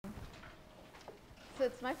So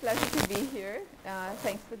it's my pleasure to be here.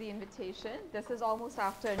 Thanks for the invitation. This is almost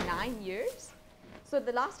after 9 years. So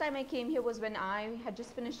the last time I came here was when I had just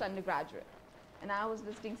finished undergraduate. And I was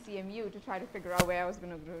visiting CMU to try to figure out where I was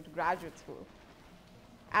going to go to graduate school.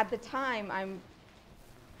 At the time,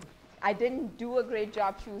 I didn't do a great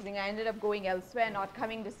job choosing. I ended up going elsewhere, not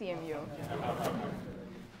coming to CMU.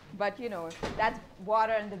 But you know, that's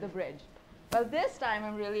water under the bridge. Well, this time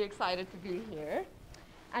I'm really excited to be here.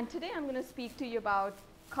 And today I'm going to speak to you about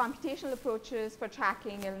computational approaches for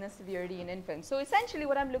tracking illness severity in infants. So essentially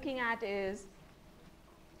what I'm looking at is,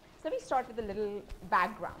 so let me start with a little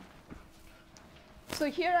background. So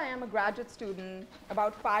here I am, a graduate student,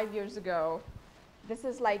 about 5 years ago. This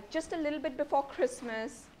is like just a little bit before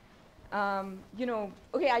Christmas. You know,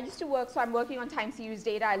 okay, I used to work, so I'm working on time series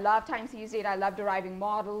data. I love time series data. I love deriving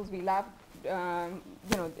models. We love, you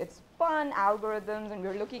know, it's fun, algorithms, and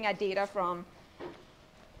we're looking at data from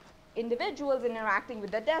individuals interacting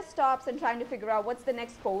with their desktops and trying to figure out what's the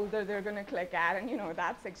next folder they're going to click at. And, you know,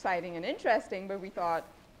 that's exciting and interesting, but we thought,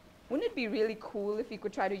 wouldn't it be really cool if we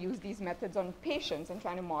could try to use these methods on patients and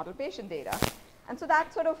trying to model patient data? And so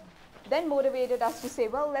that sort of then motivated us to say,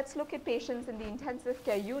 well, let's look at patients in the intensive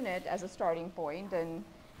care unit as a starting point. And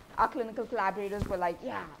our clinical collaborators were like,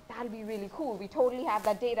 yeah, that'll be really cool. We totally have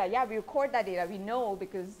that data. Yeah, we record that data. We know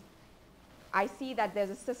because I see that there's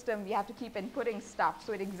a system. We have to keep inputting stuff,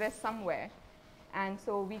 so it exists somewhere. And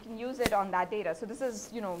so we can use it on that data. So this is,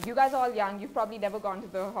 you know, you guys are all young. You've probably never gone to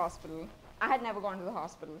the hospital. I had never gone to the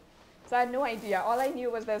hospital. So I had no idea. All I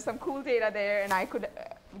knew was there's some cool data there, and I could,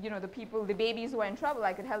 you know, the people, the babies who are in trouble,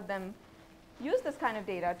 I could help them use this kind of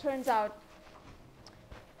data. Turns out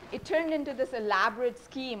it turned into this elaborate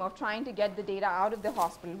scheme of trying to get the data out of the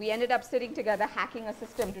hospital. We ended up sitting together, hacking a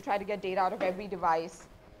system to try to get data out of every device,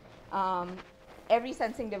 every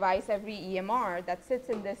sensing device, every EMR that sits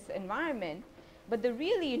in this environment. But the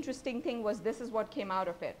really interesting thing was this is what came out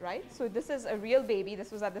of it, right? So this is a real baby.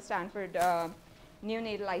 This was at the Stanford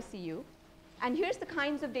neonatal ICU. And here's the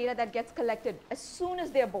kinds of data that gets collected as soon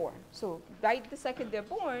as they're born. So right the second they're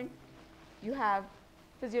born, you have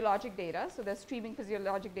physiologic data. So they're streaming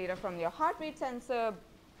physiologic data from your heart rate sensor.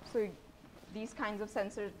 So these kinds of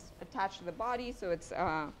sensors attached to the body. So it's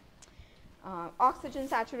oxygen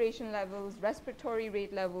saturation levels, respiratory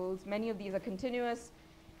rate levels. Many of these are continuous.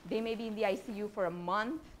 They may be in the ICU for a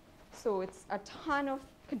month. So it's a ton of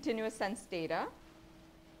continuous sense data.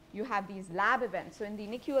 You have these lab events. So in the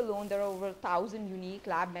NICU alone, there are over 1,000 unique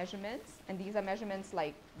lab measurements. And these are measurements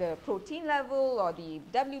like the protein level or the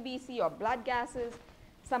WBC or blood gases.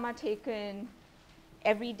 Some are taken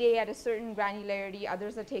every day at a certain granularity.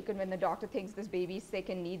 Others are taken when the doctor thinks this baby is sick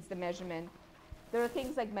and needs the measurement. There are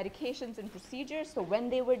things like medications and procedures. So when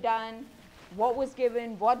they were done, what was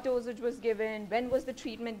given, what dosage was given, when was the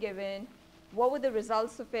treatment given, what were the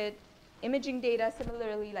results of it. Imaging data,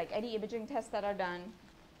 similarly, like any imaging tests that are done.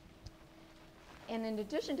 And in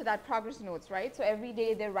addition to that, progress notes, right? So every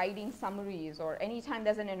day they're writing summaries, or anytime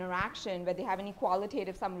there's an interaction where they have any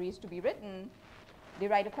qualitative summaries to be written, they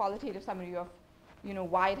write a qualitative summary of, you know,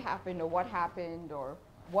 why it happened or what happened or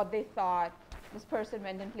what they thought. This person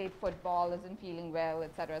went and played football, isn't feeling well,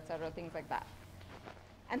 et cetera, things like that.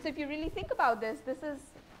 And so if you really think about this,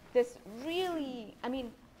 this really, I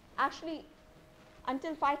mean, actually,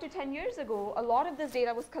 until 5 to 10 years ago, a lot of this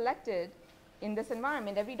data was collected in this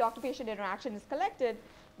environment. Every doctor-patient interaction is collected,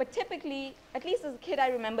 but typically, at least as a kid I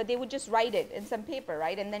remember, they would just write it in some paper,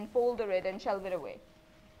 right, and then folder it and shelve it away.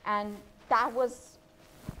 And that was,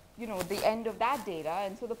 you know, the end of that data.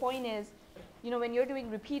 And so the point is, you know, when you're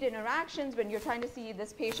doing repeat interactions, when you're trying to see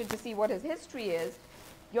this patient to see what his history is,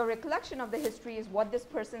 your recollection of the history is what this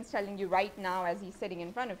person's telling you right now as he's sitting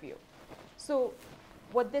in front of you. So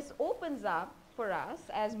what this opens up for us,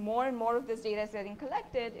 as more and more of this data is getting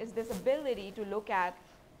collected, is this ability to look at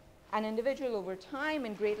an individual over time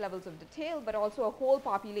in great levels of detail, but also a whole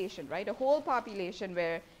population, right? A whole population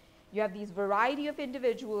where you have these variety of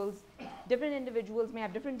individuals. Different individuals may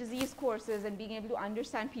have different disease courses, and being able to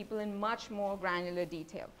understand people in much more granular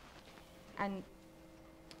detail. And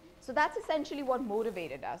so that's essentially what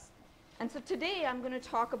motivated us. And so today I'm going to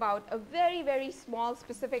talk about a very, very small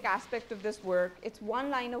specific aspect of this work. It's one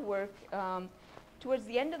line of work. Towards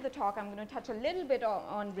the end of the talk, I'm going to touch a little bit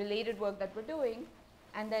on related work that we're doing.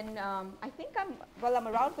 And then I think I'm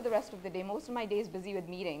around for the rest of the day. Most of my day is busy with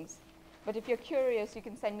meetings. But if you're curious, you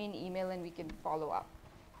can send me an email and we can follow up.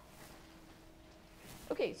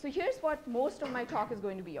 Okay, so here's what most of my talk is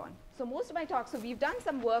going to be on. So most of my talk, so we've done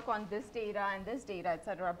some work on this data, et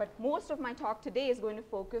cetera, but most of my talk today is going to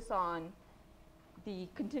focus on the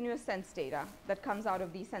continuous sense data that comes out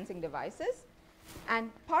of these sensing devices.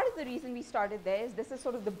 And part of the reason we started there is this is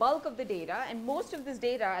sort of the bulk of the data, and most of this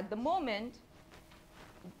data at the moment,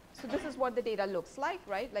 so this is what the data looks like,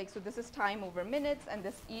 right? Like, so this is time over minutes, and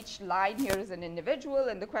this each line here is an individual,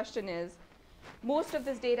 and the question is, most of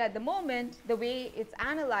this data at the moment, the way it's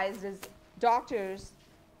analyzed is doctors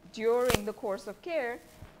during the course of care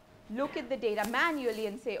look at the data manually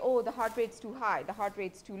and say, oh, the heart rate's too high, the heart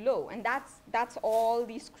rate's too low, and that's all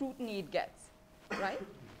the scrutiny it gets, right?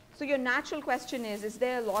 So your natural question is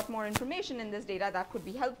there a lot more information in this data that could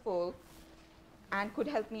be helpful and could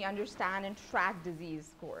help me understand and track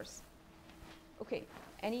disease course? Okay,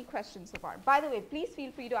 any questions so far? By the way, please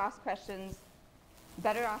feel free to ask questions.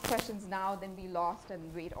 Better ask questions now than be lost and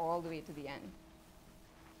wait all the way to the end.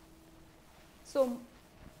 So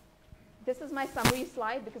this is my summary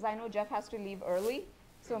slide because I know Jeff has to leave early.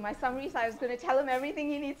 So my summary slide is going to tell him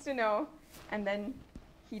everything he needs to know, and then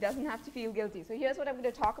he doesn't have to feel guilty. So here's what I'm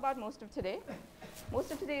going to talk about most of today.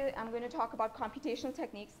 Most of today, I'm going to talk about computational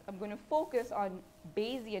techniques. I'm going to focus on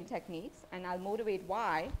Bayesian techniques, and I'll motivate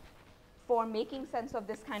why. For making sense of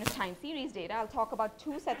this kind of time series data, I'll talk about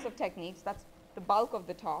 2 sets of techniques. That's the bulk of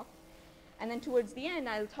the talk. And then towards the end,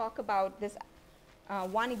 I'll talk about this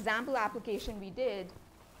one example application we did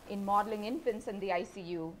in modeling infants in the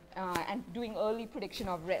ICU and doing early prediction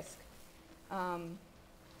of risk.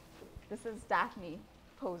 This is Daphne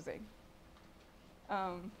posing.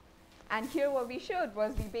 And here what we showed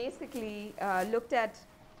was we basically looked at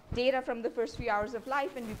data from the first few hours of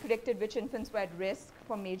life, and we predicted which infants were at risk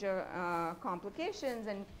for major complications.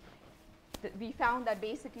 And we found that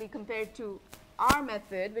basically compared to our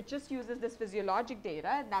method, which just uses this physiologic data,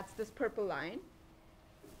 and that's this purple line,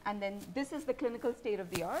 and then this is the clinical state of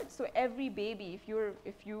the art. So every baby,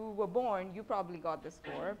 if you were born, you probably got this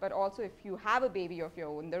score, but also if you have a baby of your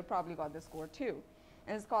own, they'll probably got this score too.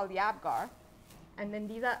 And it's called the Apgar. And then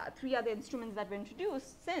these are 3 other instruments that were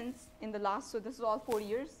introduced since in the last, so this is all 40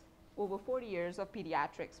 years, over 40 years of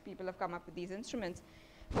pediatrics. People have come up with these instruments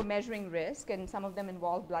for measuring risk, and some of them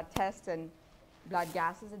involve blood tests and blood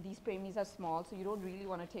gases, and these parameters are small, so you don't really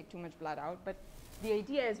want to take too much blood out. But the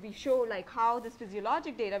idea is we show like how this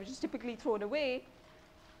physiologic data, which is typically thrown away,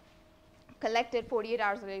 collected 48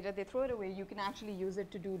 hours later, they throw it away, you can actually use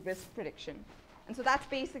it to do risk prediction. And so that's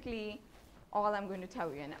basically all I'm going to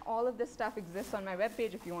tell you. And all of this stuff exists on my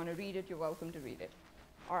webpage. If you want to read it, you're welcome to read it.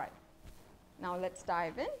 All right. Now let's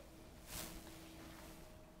dive in.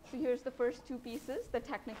 So here's the first 2 pieces, the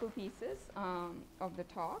technical pieces of the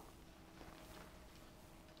talk.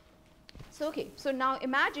 So okay, so now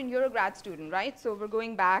imagine you're a grad student, right? So we're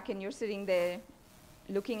going back and you're sitting there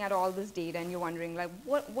looking at all this data and you're wondering, like,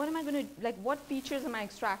 what am I going to, like, what features am I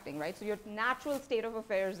extracting, right? So your natural state of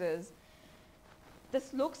affairs is,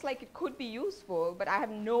 this looks like it could be useful, but I have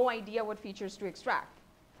no idea what features to extract.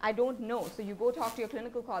 I don't know. So you go talk to your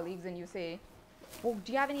clinical colleagues and you say, well,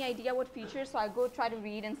 do you have any idea what features? So I go try to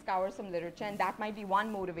read and scour some literature, and that might be one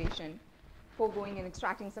motivation for going and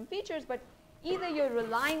extracting some features. But either you're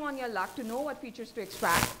relying on your luck to know what features to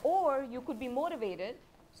extract, or you could be motivated.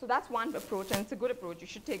 So that's one approach, and it's a good approach. You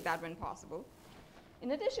should take that when possible.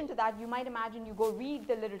 In addition to that, you might imagine you go read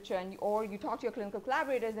the literature, and or you talk to your clinical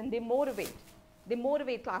collaborators, and they motivate. They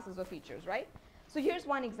motivate classes of features, right? So here's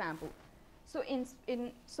one example. So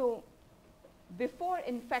so before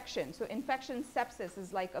infection, so infection sepsis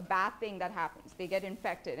is like a bad thing that happens. They get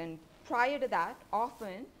infected, and prior to that,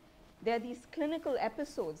 often there are these clinical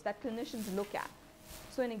episodes that clinicians look at.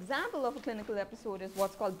 So an example of a clinical episode is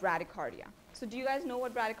what's called bradycardia. So do you guys know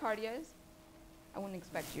what bradycardia is? I wouldn't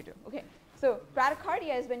expect you to. Okay. So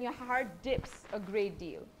bradycardia is when your heart dips a great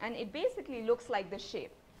deal, and it basically looks like this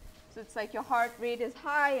shape. So it's like your heart rate is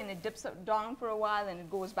high, and it dips down for a while, and it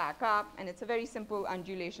goes back up, and it's a very simple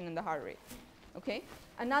undulation in the heart rate. Okay?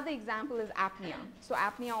 Another example is apnea. So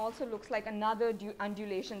apnea also looks like another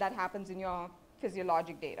undulation that happens in your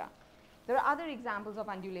physiologic data. There are other examples of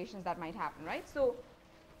undulations that might happen, right? So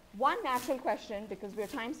one natural question, because we're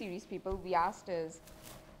time series people, we asked is,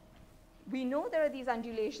 we know there are these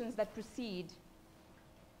undulations that precede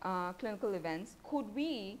clinical events. Could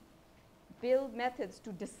we build methods to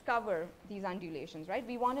discover these undulations, right?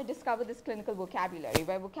 We want to discover this clinical vocabulary,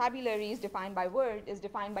 where vocabulary is defined by word, is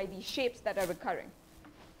defined by these shapes that are recurring.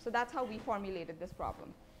 So that's how we formulated this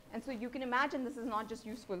problem. And so you can imagine this is not just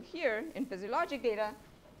useful here in physiologic data.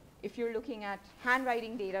 If you're looking at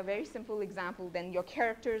handwriting data, very simple example, then your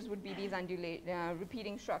characters would be these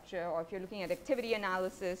repeating structure. Or if you're looking at activity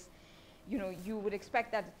analysis, you would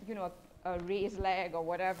expect that, a raised leg or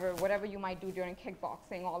whatever you might do during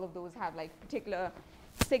kickboxing, all of those have like particular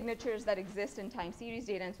signatures that exist in time series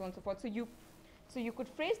data and so on and so forth. So you could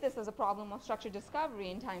phrase this as a problem of structure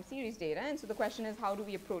discovery in time series data, and so the question is, how do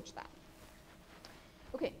we approach that?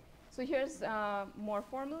 Okay, so here's more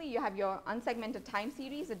formally, you have your unsegmented time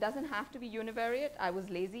series. It doesn't have to be univariate. I was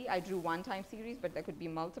lazy, I drew one time series, but there could be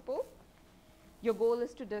multiple. Your goal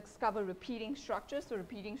is to discover repeating structures. So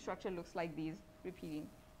repeating structure looks like these repeating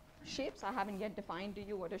shapes. I haven't yet defined to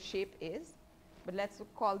you what a shape is, but let's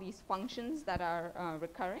call these functions that are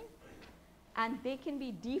recurring. And they can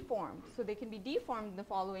be deformed. So they can be deformed in the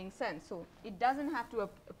following sense. So it doesn't have to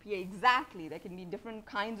appear exactly. There can be different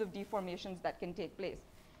kinds of deformations that can take place,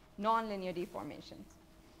 nonlinear deformations.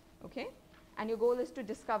 Okay? And your goal is to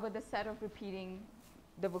discover the set of repeating,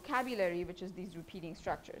 the vocabulary, which is these repeating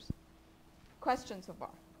structures. Questions so far?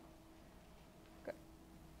 Good.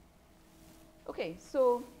 Okay,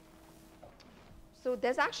 so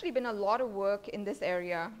there's actually been a lot of work in this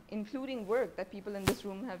area, including work that people in this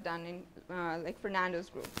room have done in like Fernando's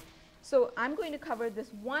group. So I'm going to cover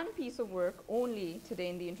this one piece of work only today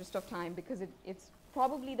in the interest of time, because it's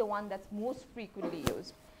probably the one that's most frequently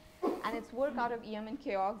used. And it's work out of Ian and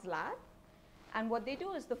Keogh's lab. And what they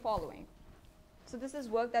do is the following. So this is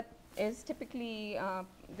work that is typically,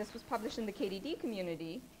 this was published in the KDD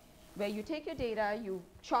community, where you take your data, you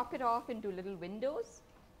chop it off into little windows.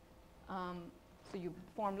 So you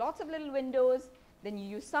form lots of little windows, then you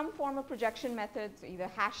use some form of projection methods, either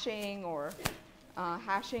hashing or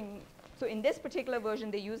hashing. So in this particular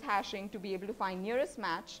version, they use hashing to be able to find nearest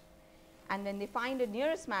match. And then they find a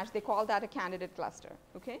nearest match, they call that a candidate cluster,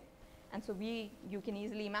 okay? And so you can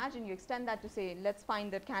easily imagine, you extend that to say, let's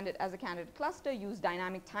find that candidate as a candidate cluster, use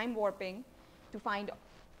dynamic time warping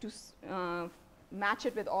to match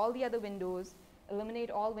it with all the other windows,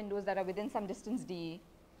 eliminate all windows that are within some distance d,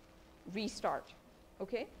 restart.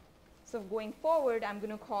 Okay? So going forward, I'm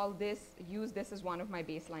going to use this as one of my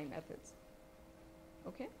baseline methods.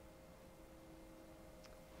 Okay?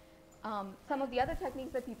 Some of the other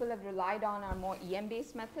techniques that people have relied on are more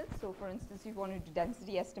EM-based methods. So for instance, if you want to do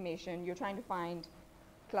density estimation, you're trying to find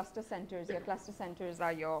cluster centers. Your cluster centers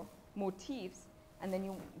are your motifs, and then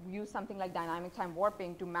you use something like dynamic time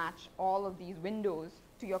warping to match all of these windows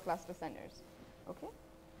to your cluster centers. Okay?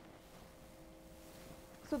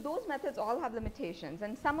 So those methods all have limitations,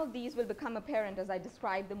 and some of these will become apparent as I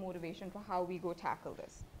describe the motivation for how we go tackle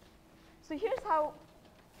this. So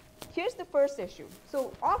here's the first issue.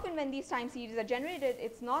 So often when these time series are generated,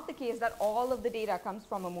 it's not the case that all of the data comes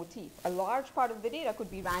from a motif. A large part of the data could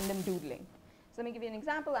be random doodling. So let me give you an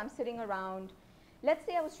example. I'm sitting around, let's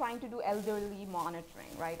say I was trying to do elderly monitoring,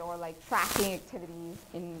 right, or like tracking activities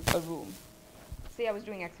in a room. Say I was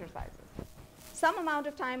doing exercises. Some amount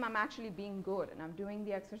of time I'm actually being good and I'm doing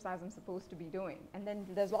the exercise I'm supposed to be doing. And then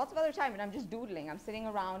there's lots of other time when I'm just doodling. I'm sitting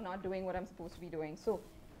around not doing what I'm supposed to be doing. So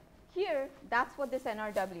here, that's what this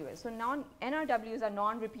NRW is. So NRWs are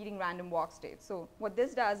non-repeating random walk states. So what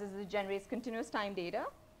this does is it generates continuous time data,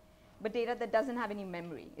 but data that doesn't have any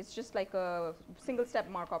memory. It's just like a single-step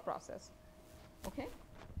Markov process. Okay?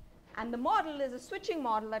 And the model is a switching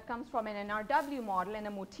model that comes from an NRW model and a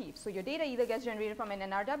motif. So your data either gets generated from an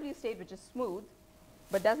NRW state, which is smooth,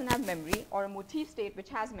 but doesn't have memory, or a motif state, which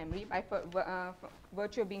has memory by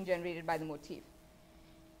virtue of being generated by the motif.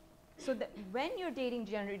 So when you're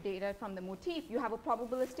generate data from the motif, you have a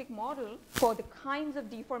probabilistic model for the kinds of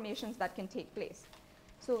deformations that can take place.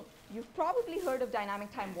 So you've probably heard of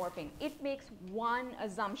dynamic time warping. It makes one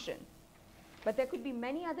assumption. But there could be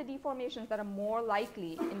many other deformations that are more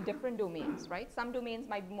likely in different domains, right? Some domains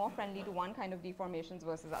might be more friendly to one kind of deformations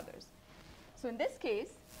versus others. So in this case,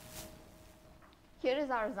 here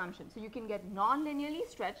is our assumption. So you can get non-linearly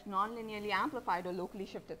stretched, non-linearly amplified, or locally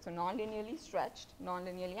shifted. So non-linearly stretched,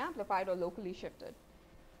 non-linearly amplified, or locally shifted.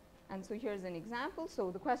 And so here's an example.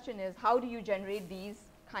 So the question is, how do you generate these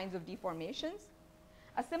kinds of deformations?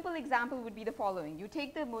 A simple example would be the following. You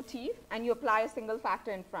take the motif and you apply a single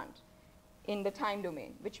factor in front in the time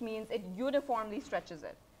domain, which means it uniformly stretches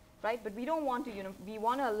it, right? But we don't want to, we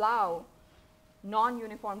want to allow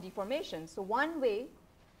non-uniform deformations. So one way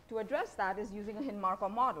to address that is using a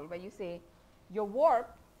Hinn-Markov model, where you say your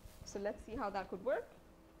warp, so let's see how that could work.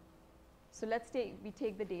 So we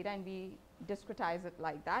take the data and we discretize it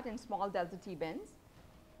like that in small delta t bins.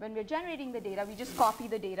 When we're generating the data, we just copy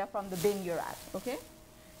the data from the bin you're at, okay?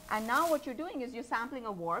 And now what you're doing is you're sampling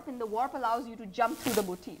a warp, and the warp allows you to jump through the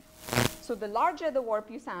motif. So the larger the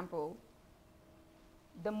warp you sample,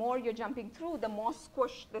 the more you're jumping through, the more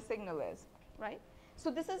squished the signal is, right? So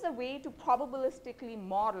this is a way to probabilistically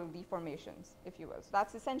model deformations, if you will. So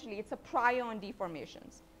that's essentially, it's a prion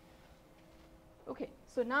deformations. Okay,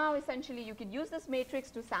 so now essentially you could use this matrix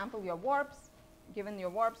to sample your warps. Given your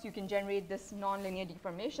warps, you can generate this nonlinear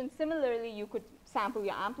deformation. Similarly, you could sample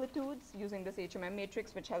your amplitudes using this HMM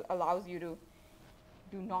matrix, which allows you to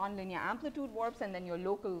do nonlinear amplitude warps, and then your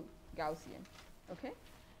local Gaussian. Okay?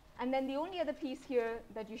 And then the only other piece here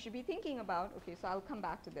that you should be thinking about, okay, so I'll come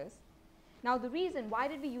back to this. Now the reason, why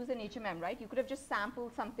did we use an HMM, right? You could have just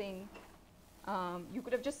sampled something, you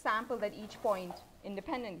could have just sampled at each point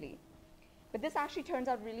independently. But this actually turns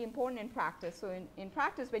out really important in practice. So in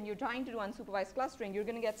practice, when you're trying to do unsupervised clustering, you're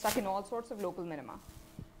going to get stuck in all sorts of local minima.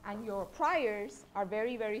 And your priors are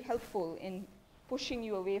very, very helpful in pushing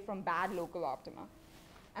you away from bad local optima.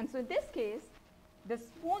 And so in this case, the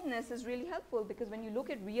smoothness is really helpful because when you look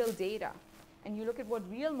at real data and you look at what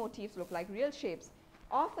real motifs look like, real shapes,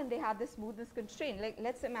 often they have this smoothness constraint. Like,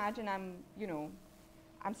 let's imagine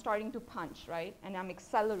I'm starting to punch, right? And I'm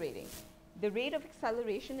accelerating. The rate of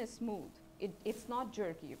acceleration is smooth. It's not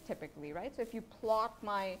jerky typically, right? So if you plot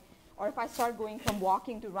or if I start going from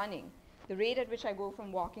walking to running, the rate at which I go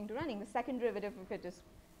from walking to running, the second derivative of it is,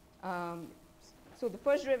 so the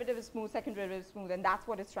first derivative is smooth, second derivative is smooth, and that's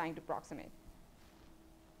what it's trying to approximate.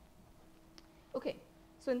 Okay,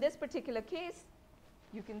 so in this particular case,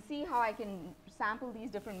 you can see how I can sample these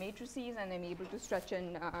different matrices, and I'm able to stretch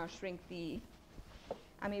and shrink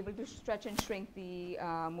the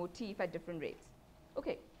motif at different rates.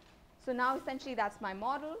 Okay, so now essentially that's my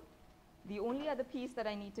model. The only other piece that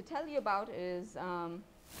I need to tell you about is,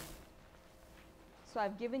 so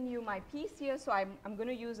I've given you my piece here, so I'm going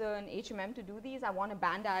to use an HMM to do these. I want a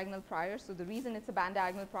band diagonal prior, so the reason it's a band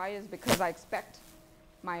diagonal prior is because I expect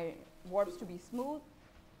my warps to be smooth,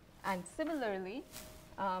 and similarly,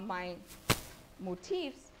 my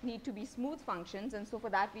motifs need to be smooth functions, and so for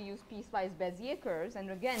that we use piecewise Bezier curves. And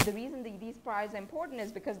again, the reason these priors are important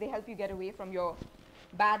is because they help you get away from your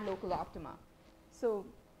bad local optima. So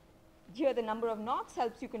here the number of knots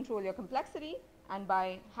helps you control your complexity, and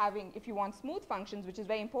by having, if you want smooth functions, which is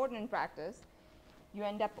very important in practice, you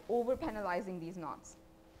end up over penalizing these knots.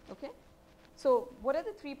 Okay? So what are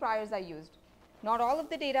the three priors I used? Not all of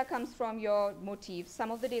the data comes from your motifs.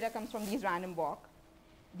 Some of the data comes from these random walk.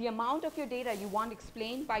 The amount of your data you want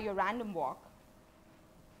explained by your random walk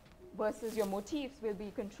versus your motifs will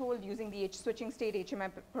be controlled using the switching state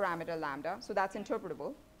HMM parameter lambda. So that's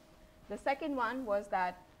interpretable. The second one was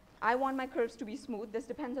that I want my curves to be smooth. This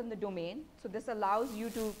depends on the domain. So this allows you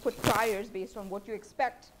to put priors based on what you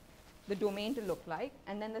expect the domain to look like.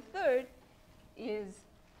 And then the third is,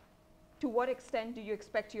 to what extent do you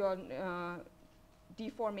expect your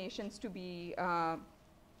deformations to be,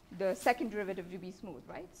 the second derivative to be smooth,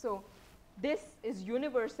 right? So this is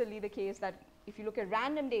universally the case that if you look at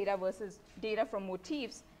random data versus data from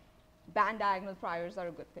motifs, band diagonal priors are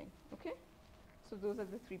a good thing, okay? So those are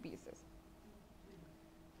the three pieces.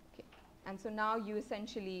 Okay, and so now you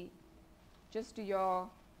essentially just do your,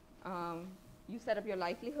 you set up your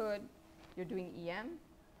likelihood, you're doing EM,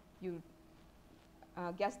 you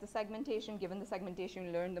guess the segmentation. Given the segmentation,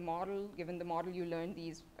 you learn the model. Given the model, you learn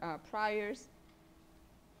these priors,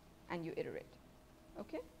 and you iterate.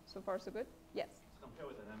 Okay, so far so good? Yes? So compared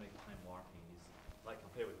with dynamic time warping, is like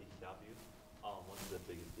compared with DTW, what's the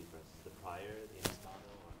biggest difference? The prior, the index model?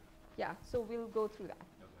 Or? Yeah, so we'll go through that.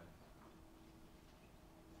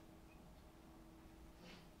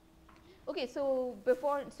 Okay, so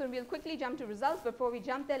we'll quickly jump to results. Before we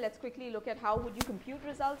jump there, let's quickly look at how would you compute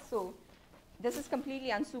results. So this is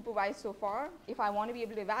completely unsupervised so far. If I want to be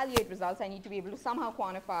able to evaluate results, I need to be able to somehow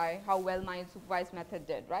quantify how well my supervised method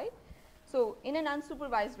did, right? So in an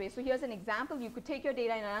unsupervised way, so here's an example. You could take your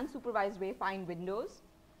data in an unsupervised way, find windows.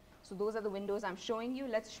 So those are the windows I'm showing you.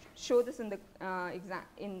 Let's show this in the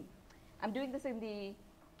I'm doing this in the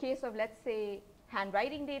case of, let's say,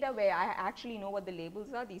 handwriting data where I actually know what the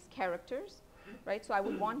labels are, these characters, right? So I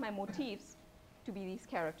would want my motifs to be these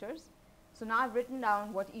characters. So now I've written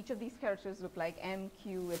down what each of these characters look like, M,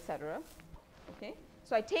 Q, etc. Okay?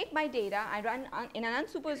 So I take my data, I run in an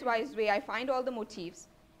unsupervised way, I find all the motifs.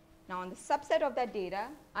 Now on the subset of that data,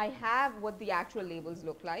 I have what the actual labels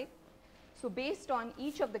look like. So based on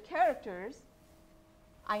each of the characters,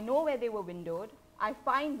 I know where they were windowed. I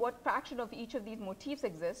find what fraction of each of these motifs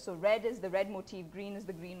exists. So red is the red motif, green is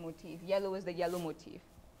the green motif, yellow is the yellow motif.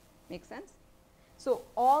 Make sense? So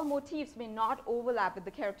all motifs may not overlap with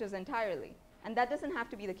the characters entirely. And that doesn't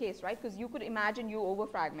have to be the case, right? Because you could imagine you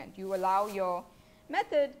overfragment. You allow your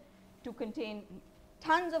method to contain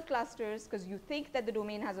tons of clusters because you think that the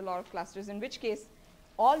domain has a lot of clusters, in which case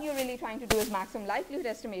all you're really trying to do is maximum likelihood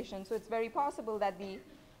estimation. So it's very possible that the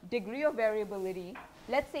degree of variability,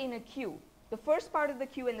 let's say in a queue, the first part of the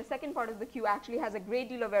queue and the second part of the queue actually has a great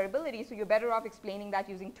deal of variability, so you're better off explaining that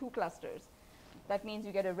using two clusters. That means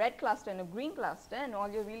you get a red cluster and a green cluster, and all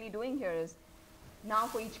you're really doing here is now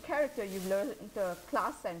for each character, you've learned the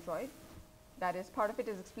class centroid. That is, part of it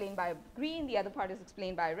is explained by green, the other part is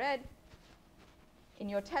explained by red. In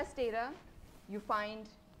your test data, you find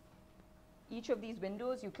each of these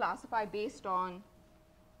windows, you classify based on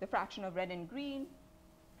the fraction of red and green.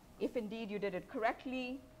 If indeed you did it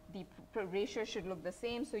correctly, the ratio should look the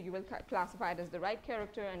same, so you will classify it as the right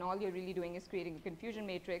character, and all you're really doing is creating a confusion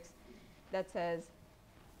matrix that says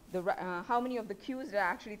how many of the Qs did I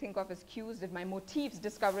actually think of as Qs, did my motifs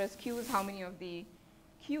discover as Qs, how many of the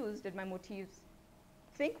Qs did my motifs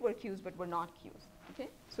think were Qs but were not Qs. Okay?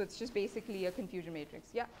 So it's just basically a confusion matrix.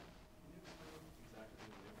 Yeah?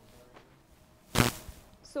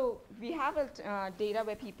 So we have a data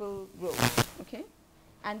where people wrote, okay?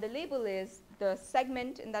 And the label is the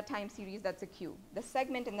segment in that time series, that's a Q. The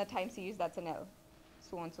segment in that time series, that's an L,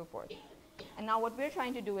 so on and so forth. And now what we're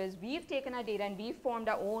trying to do is we've taken our data and we've formed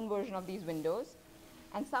our own version of these windows.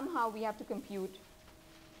 And somehow we have to compute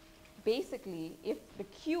basically if the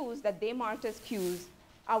Qs that they marked as Qs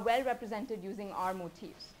are well represented using our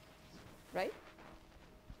motifs, right?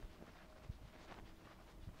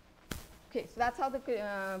 Okay, so that's how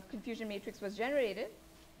the confusion matrix was generated.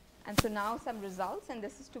 And so now some results, and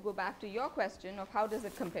this is to go back to your question of how does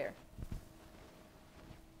it compare.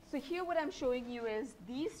 So here what I'm showing you is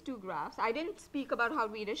these two graphs. I didn't speak about how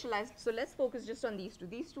we initialized, so let's focus just on these two.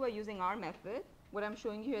 These two are using our method. What I'm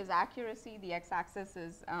showing you is accuracy. The x-axis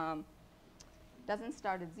is doesn't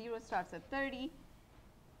start at 0, starts at 30.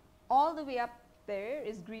 All the way up there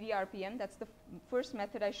is greedy RPM. That's the first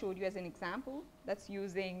method I showed you as an example. That's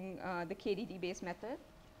using the KDD-based method.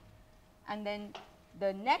 And then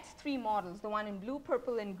the next three models, the one in blue,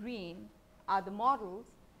 purple, and green, are the models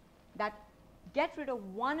that get rid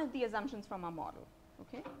of one of the assumptions from our model.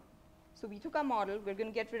 Okay? So we took our model. We're going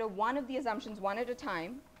to get rid of one of the assumptions one at a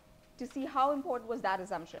time to see how important was that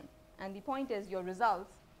assumption. And the point is your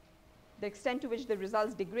results, the extent to which the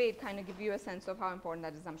results degrade kind of give you a sense of how important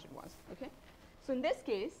that assumption was. Okay? So in this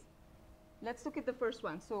case, let's look at the first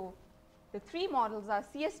one. So the three models are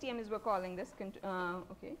CSTM is we're calling this.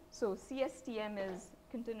 Okay. So CSTM is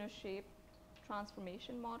continuous shape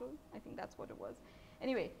transformation model. I think that's what it was.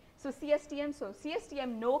 Anyway, so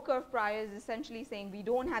CSTM no curve prior is essentially saying we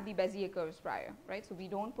don't have the Bezier curves prior, right? So we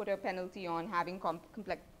don't put a penalty on having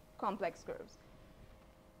complex curves.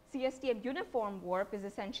 CSTM uniform warp is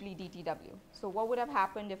essentially DTW. So what would have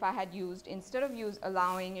happened if I had used, instead of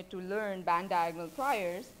allowing it to learn band diagonal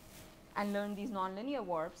priors and learn these nonlinear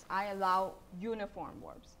warps, I allow uniform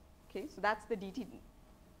warps. Okay, so that's the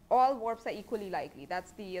all warps are equally likely.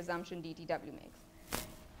 That's the assumption DTW makes.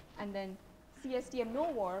 And then CSTM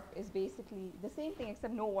no warp is basically the same thing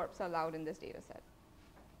except no warps are allowed in this data set.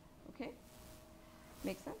 Okay,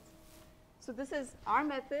 makes sense? So this is our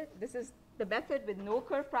method. This is the method with no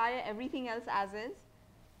curve prior, everything else as is.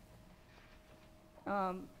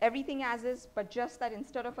 Everything as is, but just that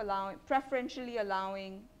instead of preferentially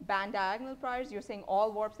allowing band diagonal priors, you're saying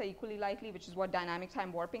all warps are equally likely, which is what dynamic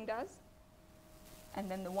time warping does. And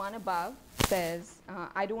then the one above says,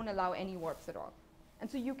 I don't allow any warps at all. And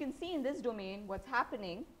so you can see in this domain what's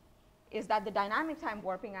happening is that the dynamic time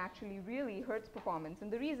warping actually really hurts performance. And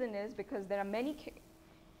the reason is because there are many,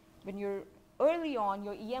 when you're early on,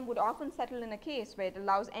 your EM would often settle in a case where it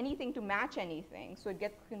allows anything to match anything, so it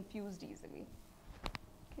gets confused easily.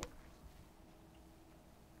 Okay.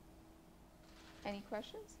 Any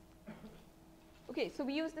questions? Okay, so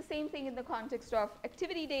we use the same thing in the context of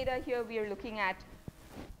activity data. Here we are looking at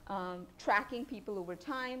tracking people over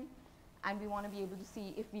time, and we want to be able to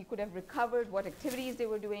see if we could have recovered what activities they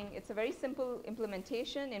were doing. It's a very simple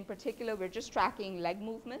implementation. In particular, we're just tracking leg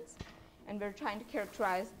movements, and we're trying to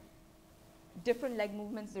characterize different leg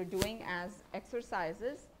movements they're doing as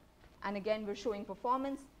exercises. And again, we're showing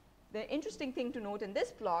performance. The interesting thing to note in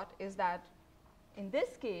this plot is that in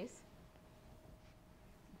this case,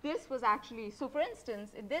 this was actually, so for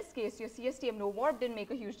instance, in this case, your CSTM no warp didn't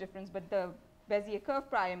make a huge difference, but the Bezier curve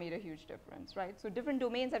prior made a huge difference, right? So different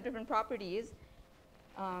domains have different properties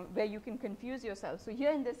where you can confuse yourself. So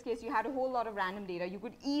here in this case, you had a whole lot of random data. You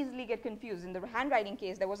could easily get confused. In the handwriting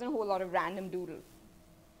case, there wasn't a whole lot of random doodle.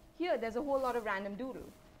 Here, there's a whole lot of random doodle.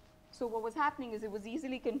 So what was happening is it was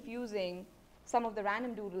easily confusing some of the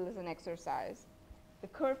random doodle as an exercise. The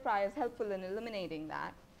curve prior is helpful in eliminating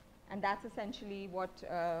that. And that's essentially what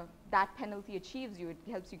that penalty achieves you. It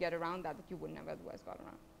helps you get around that you wouldn't have otherwise got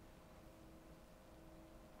around.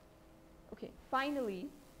 Okay, finally,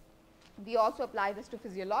 we also apply this to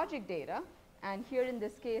physiologic data. And here in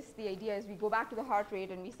this case, the idea is we go back to the heart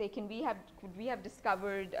rate and we say, could we have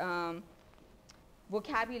discovered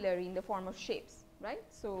vocabulary in the form of shapes, right?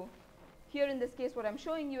 So Here in this case, what I'm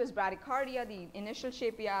showing you is bradycardia, the initial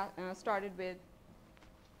shape we started with.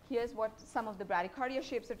 Here's what some of the bradycardia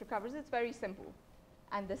shapes it recovers. It's very simple.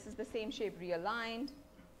 And this is the same shape realigned.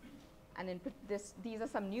 And in these are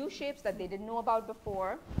some new shapes that they didn't know about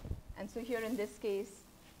before. And so here in this case,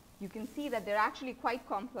 you can see that they're actually quite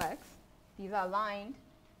complex. These are aligned.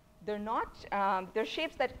 They're not, they're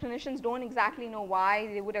shapes that clinicians don't exactly know why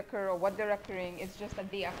they would occur or what they're occurring. It's just that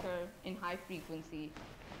they occur in high frequency.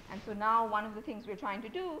 And so now one of the things we're trying to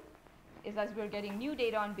do is, as we're getting new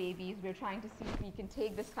data on babies, we're trying to see if we can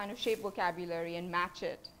take this kind of shape vocabulary and match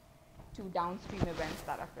it to downstream events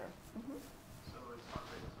that occur. Mm-hmm. So is heart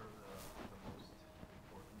rate sort of the most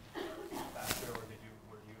important factor, or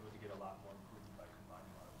were you able to get a lot more improvement by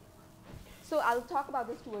combining a lot of different? So I'll talk about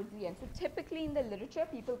this towards the end. So typically in the literature,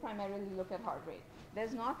 people primarily look at heart rate.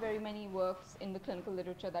 There's not very many works in the clinical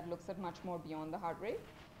literature that looks at much more beyond the heart rate.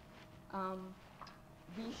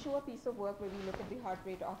 We show a piece of work where we look at the heart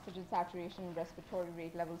rate, oxygen saturation, and respiratory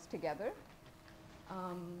rate levels together.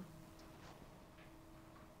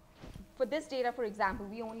 For this data, for example,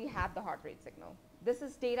 we only have the heart rate signal. This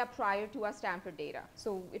is data prior to our Stanford data.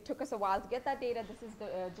 So it took us a while to get that data. This is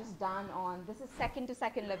just done on, this is second to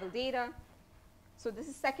second level data. So this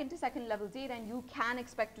is second to second level data, and you can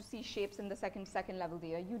expect to see shapes in the second to second level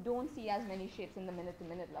data. You don't see as many shapes in the minute to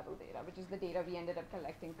minute level data, which is the data we ended up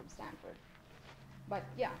collecting from Stanford. But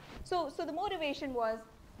yeah, so the motivation was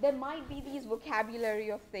there might be these vocabulary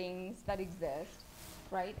of things that exist,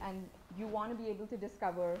 right? And you want to be able to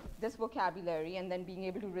discover this vocabulary and then being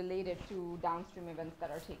able to relate it to downstream events that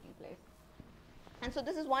are taking place. And so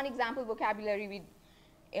this is one example vocabulary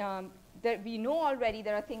that we know already.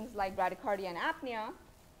 There are things like bradycardia and apnea,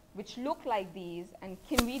 which look like these, and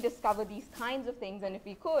can we discover these kinds of things? And if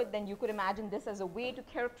we could, then you could imagine this as a way to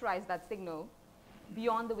characterize that signal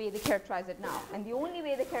beyond the way they characterize it now. And the only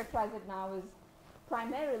way they characterize it now is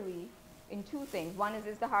primarily in two things. One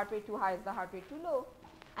is the heart rate too high, is the heart rate too low?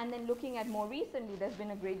 And then looking at more recently, there's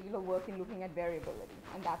been a great deal of work in looking at variability.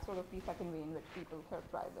 And that's sort of the second way in which people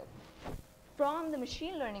characterize it. From the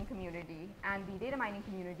machine learning community and the data mining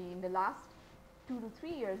community, in the last 2 to 3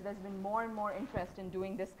 years, there's been more and more interest in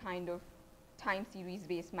doing this kind of time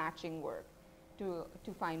series-based matching work to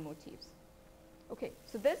find motifs. Okay,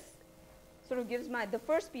 so this sort of gives the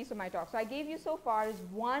first piece of my talk. So I gave you so far is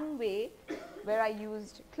one way where I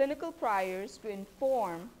used clinical priors to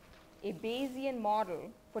inform a Bayesian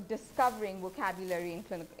model for discovering vocabulary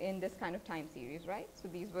in this kind of time series, right? So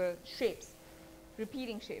these were shapes,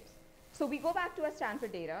 repeating shapes. So we go back to our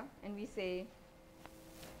Stanford data and we say,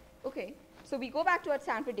 okay, so we go back to our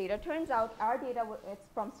Stanford data. Turns out our data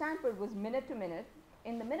from Stanford was minute to minute.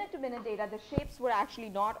 In the minute to minute data, the shapes were actually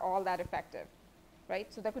not all that effective,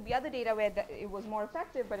 right? So there could be other data where it was more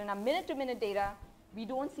effective, but in our minute to minute data, we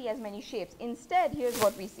don't see as many shapes. Instead, here's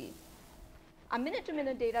what we see. Our minute to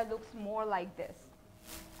minute data looks more like this.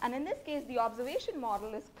 And in this case, the observation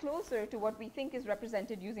model is closer to what we think is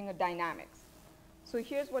represented using a dynamics. So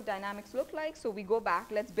here's what dynamics look like. So we go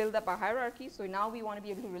back, let's build up a hierarchy. So now we want to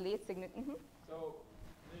be able to relate signal. Mm-hmm. So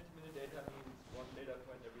minute-to-minute data means one data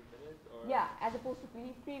point every minute? Or Yeah, as opposed to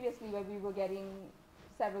previously where we were getting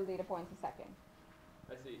several data points a second.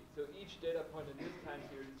 I see. So each data point in this time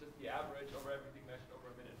series is just the average over everything measured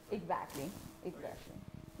over a minute. Exactly, exactly,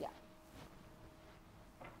 yeah.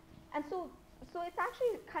 And so it's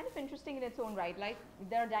actually kind of interesting in its own right. Like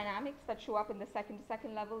there are dynamics that show up in the second to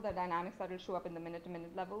second level, there are dynamics that will show up in the minute to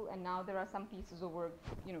minute level, and now there are some pieces of work,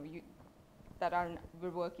 that we're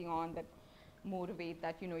working on that motivate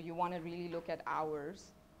that, you want to really look at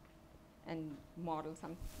hours and model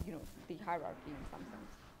some, the hierarchy in some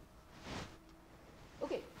sense.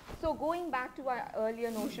 Okay, so going back to our earlier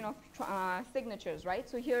notion of signatures, right?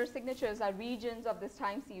 So here signatures are regions of this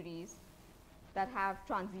time series that have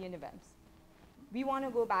transient events. We want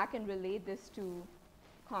to go back and relate this to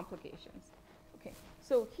complications. Okay,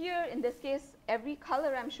 so here in this case, every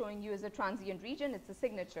color I'm showing you is a transient region. It's a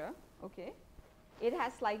signature, okay? It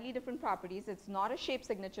has slightly different properties. It's not a shape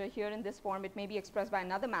signature. Here in this form, it may be expressed by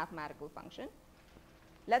another mathematical function.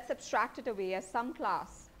 Let's abstract it away as some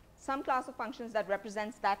class of functions that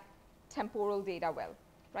represents that temporal data well,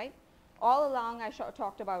 right? All along, I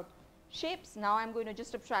talked about shapes. Now I'm going to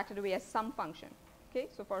just abstract it away as some function. Okay,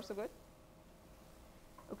 so far so good?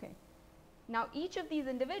 Okay. Now each of these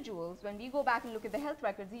individuals, when we go back and look at the health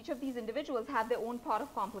records, each of these individuals have their own pot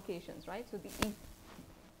of complications, right? So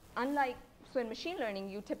so in machine learning,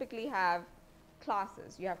 you typically have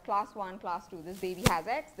classes. You have class 1, class 2. This baby has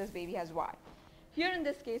X, this baby has Y. Here in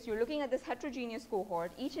this case, you're looking at this heterogeneous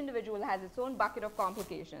cohort. Each individual has its own bucket of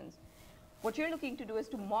complications. what you're looking to do is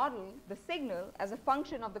to model the signal as a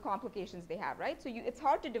function of the complications they have, right? So it's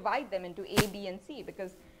hard to divide them into A, B, and C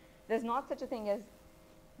because there's not such a thing as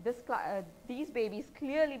these babies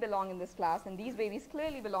clearly belong in this class and these babies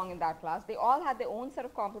clearly belong in that class. They all have their own set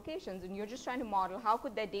of complications and you're just trying to model how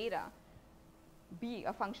could their data be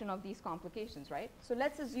a function of these complications, right? So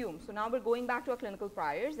let's assume, so now we're going back to our clinical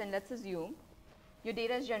priors and let's assume your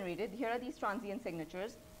data is generated. Here are these transient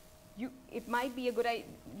signatures. It might be a good idea,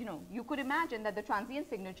 you could imagine that the transient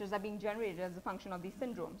signatures are being generated as a function of these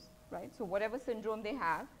syndromes, right? So whatever syndrome they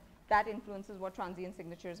have, that influences what transient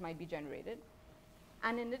signatures might be generated.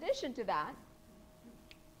 And in addition to that,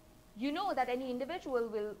 you know that any individual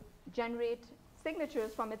will generate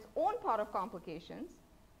signatures from its own pot of complications,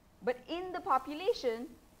 but in the population,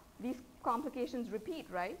 these complications repeat,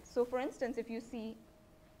 right? So for instance, if you see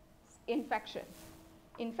infection,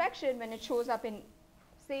 when it shows up in,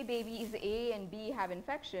 say babies A and B have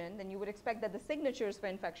infection, then you would expect that the signatures for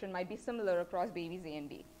infection might be similar across babies A and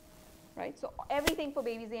B, right? So everything for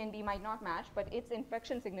babies A and B might not match, but its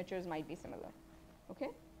infection signatures might be similar, okay?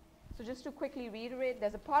 So just to quickly reiterate,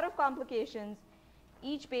 there's a pot of complications.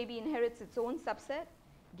 Each baby inherits its own subset.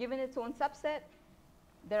 Given its own subset,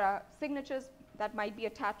 there are signatures that might be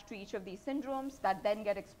attached to each of these syndromes that then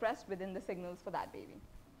get expressed within the signals for that baby,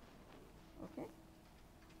 okay?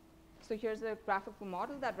 So here's a graphical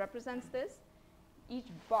model that represents this. Each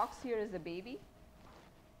box here is a baby.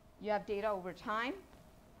 You have data over time.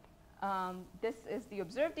 This is the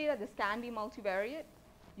observed data. This can be multivariate.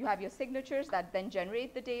 You have your signatures that then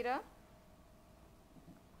generate the data,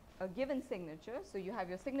 a given signature. So you have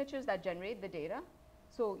your signatures that generate the data.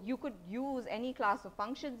 So you could use any class of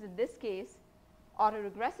functions. In this case,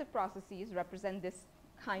 autoregressive processes represent this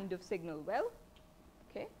kind of signal well,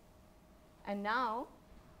 okay? And now,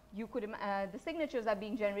 you could, the signatures are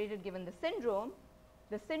being generated given the syndrome.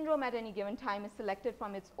 The syndrome at any given time is selected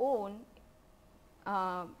from its own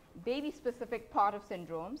baby-specific pot of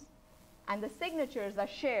syndromes, and the signatures are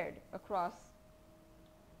shared across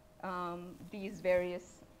these various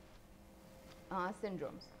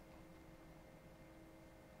syndromes.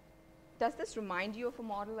 Does this remind you of a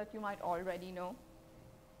model that you might already know?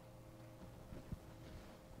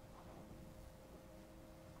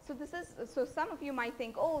 So some of you might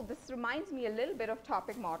think, oh, this reminds me a little bit of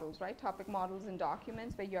topic models, right? Topic models in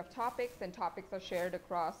documents where you have topics and topics are shared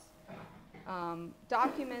across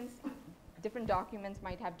documents. Different documents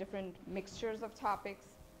might have different mixtures of topics,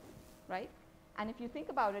 right? And if you think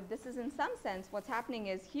about it, this is in some sense what's happening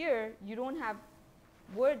is here you don't have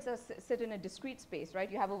words that sit in a discrete space,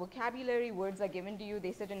 right? You have a vocabulary, words are given to you,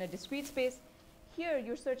 they sit in a discrete space. Here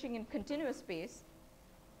you're searching in continuous space.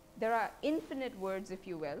 There are infinite words, if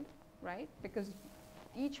you will, right? Because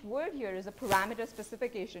each word here is a parameter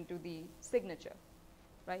specification to the signature,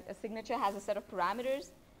 right? A signature has a set of parameters.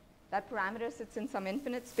 That parameter sits in some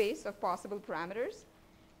infinite space of possible parameters,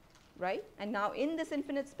 right? And now in this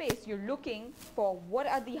infinite space, you're looking for what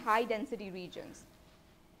are the high density regions.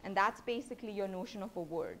 And that's basically your notion of a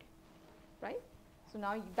word, right? So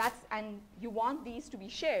now and you want these to be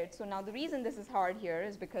shared. So now the reason this is hard here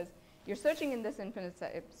is because you're searching in this infinite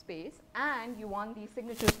space, and you want these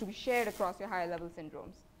signatures to be shared across your higher level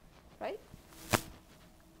syndromes, right?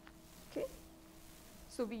 Okay.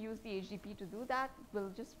 So we use the HDP to do that. We'll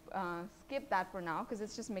just skip that for now because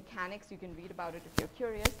it's just mechanics. You can read about it if you're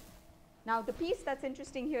curious. Now the piece that's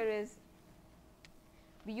interesting here is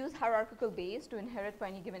we use hierarchical Bayes to inherit for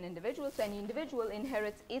any given individual. So any individual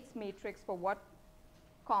inherits its matrix for what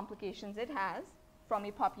complications it has from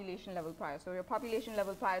a population level prior. So your population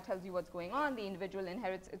level prior tells you what's going on. The individual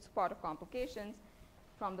inherits its pot of complications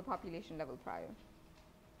from the population level prior.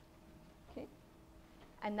 Okay.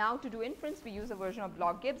 And now to do inference, we use a version of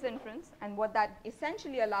log-Gibbs inference. And what that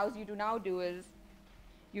essentially allows you to now do is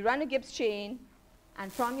you run a Gibbs chain,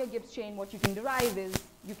 and from your Gibbs chain, what you can derive is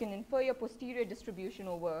you can infer your posterior distribution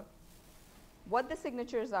over what the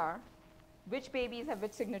signatures are, which babies have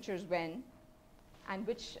which signatures when, and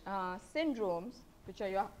which syndromes, which are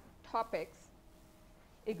your topics,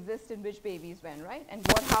 exist in which babies when, right? And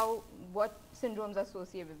what syndromes are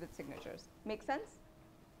associated with signatures. Make sense?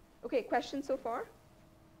 Okay, questions so far?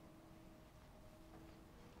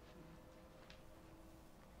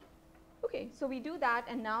 Okay, so we do that,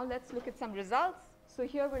 and now let's look at some results. So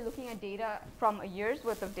here we're looking at data from a year's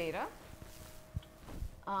worth of data.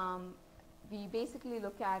 We basically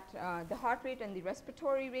look at the heart rate and the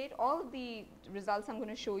respiratory rate. All of the results I'm going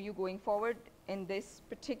to show you going forward in this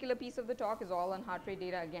particular piece of the talk is all on heart rate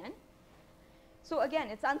data again. So again,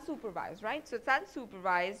 it's unsupervised, right? So it's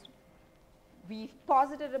unsupervised. we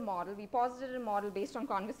posited a model. We posited a model based on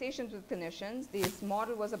conversations with clinicians. This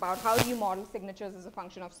model was about how do you model signatures as a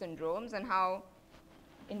function of syndromes and how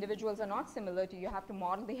individuals are not similar to you. You have to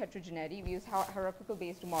model the heterogeneity. We use hierarchical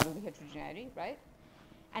base to model the heterogeneity, right?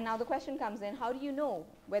 And now the question comes in, how do you know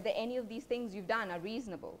whether any of these things you've done are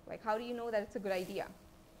reasonable? Like, how do you know that it's a good idea?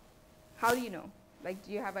 How do you know? Like,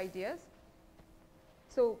 do you have ideas?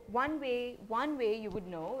 So one way you would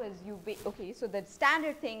know is okay, so the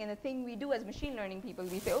standard thing and the thing we do as machine learning people,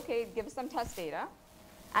 we say, okay, give us some test data.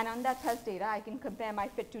 And on that test data, I can compare my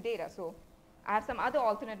fit to data. So I have some other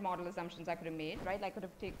alternate model assumptions I could have made, right? I could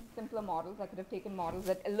have taken simpler models. I could have taken models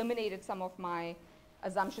that eliminated some of my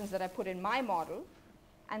assumptions that I put in my model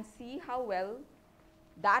and see how well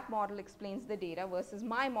that model explains the data versus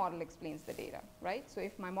my model explains the data, right? So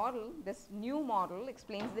if my model, this new model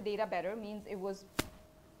explains the data better, means it was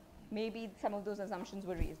maybe some of those assumptions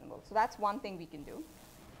were reasonable. So that's one thing we can do.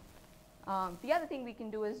 The other thing we can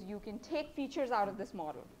do is you can take features out of this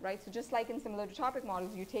model, right? So just like in similar to topic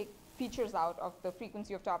models, you take features out of the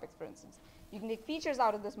frequency of topics, for instance. You can take features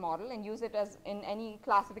out of this model and use it as in any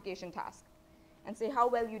classification task and say how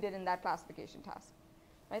well you did in that classification task,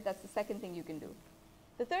 right? That's the second thing you can do.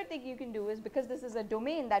 The third thing you can do is, because this is a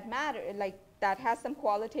domain that that has some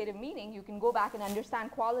qualitative meaning, you can go back and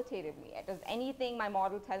understand qualitatively. Does anything my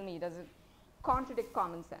model tell me, does it contradict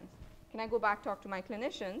common sense? Can I go back, talk to my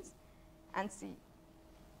clinicians and see?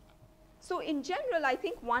 So in general, I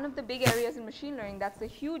think one of the big areas in machine learning that's a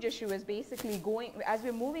huge issue is basically as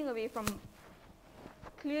we're moving away from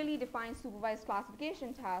clearly defined supervised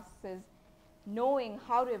classification tasks, is knowing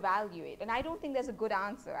how to evaluate. And I don't think there's a good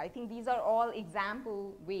answer. I think these are all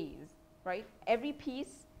example ways, right? Every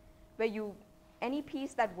piece any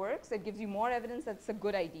piece that works, it gives you more evidence that it's a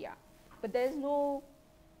good idea. But there's no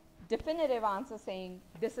definitive answer saying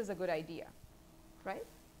this is a good idea, right?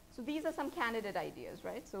 So these are some candidate ideas,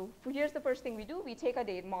 right? So here's the first thing we do. We take a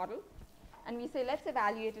data model and we say, let's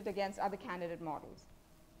evaluate it against other candidate models.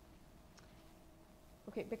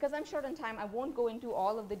 Okay, because I'm short on time, I won't go into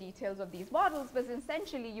all of the details of these models, but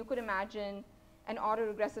essentially you could imagine an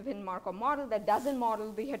autoregressive hidden Markov model that doesn't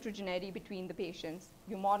model the heterogeneity between the patients.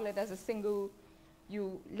 You model it as a single,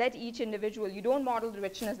 you let each individual, you don't model the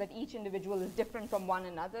richness that each individual is different from one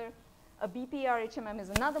another. A BPR-HMM is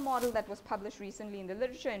another model that was published recently in the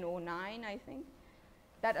literature in 2009, I think,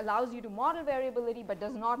 that allows you to model variability but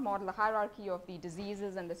does not model the hierarchy of the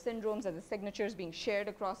diseases and the syndromes and the signatures being shared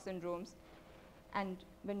across syndromes. And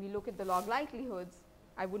when we look at the log likelihoods,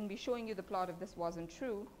 I wouldn't be showing you the plot if this wasn't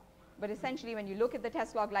true, but essentially when you look at the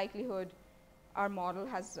test log likelihood, our model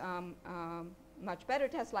has much better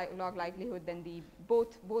test log likelihood than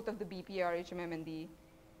both of the BPR-HMM and the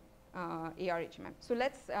AR-HMM. So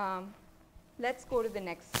let's go to the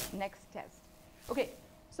next test. Okay,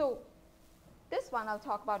 so this one I'll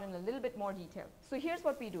talk about in a little bit more detail. So here's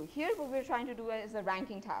what we do. Here what we're trying to do is a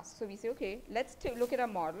ranking task. So we say, okay, let's look at our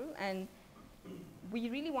model, and we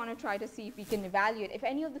really want to try to see if we can evaluate if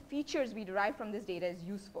any of the features we derive from this data is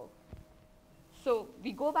useful. So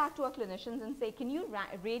we go back to our clinicians and say, can you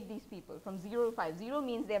rate these people from 0 to 5? 0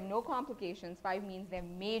 means they have no complications. 5 means they have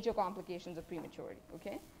major complications of prematurity,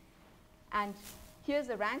 okay? And here's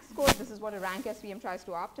a rank score. This is what a rank SVM tries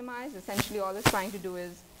to optimize. Essentially, all it's trying to do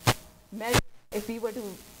is measure if we were to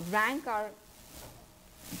rank our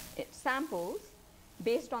samples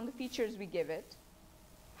based on the features we give it,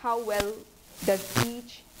 how well does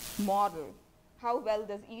each model, how well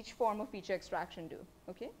does each form of feature extraction do,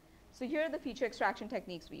 okay? So here are the feature extraction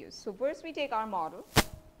techniques we use. So first we take our model,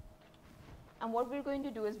 and what we're going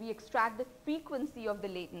to do is we extract the frequency of the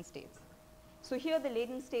latent states. So here the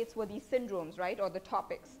latent states were these syndromes, right, or the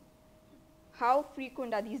topics. How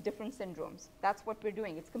frequent are these different syndromes? That's what we're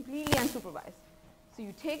doing. It's completely unsupervised. So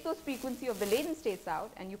you take those frequency of the latent states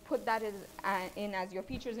out, and you put that in as your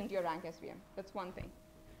features into your rank SVM. That's one thing.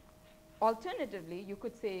 Alternatively, you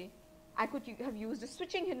could say, I could have used a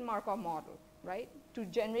switching hidden Markov model, right,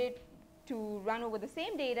 to run over the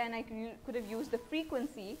same data, and I could have used the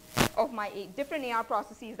frequency of my different AR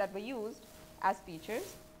processes that were used as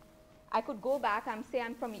features. I could go back, say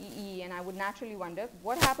I'm from EE, and I would naturally wonder,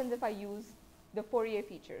 what happens if I use the Fourier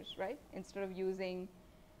features, right? Instead of using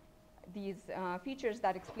these features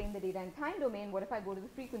that explain the data in time domain, what if I go to the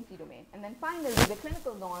frequency domain? And then finally, the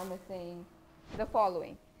clinical norm is saying the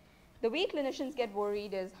following. The way clinicians get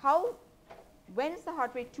worried is when is the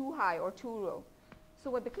heart rate too high or too low? So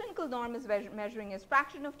what the clinical norm is measuring is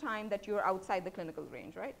fraction of time that you're outside the clinical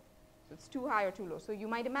range, right? So it's too high or too low. So you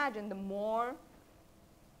might imagine the more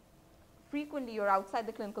frequently you're outside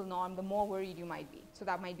the clinical norm, the more worried you might be. So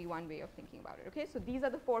that might be one way of thinking about it, okay? So these are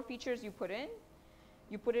the 4 features you put in.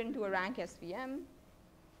 You put it into a rank SVM,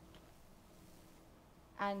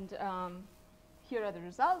 and here are the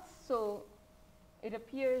results. So it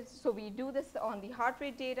appears, so we do this on the heart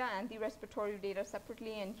rate data and the respiratory data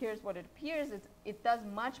separately, and here's what it appears. It does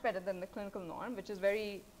much better than the clinical norm, which is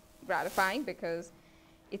very gratifying because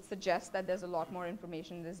it suggests that there's a lot more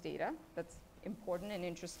information in this data that's important and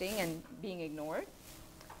interesting and being ignored.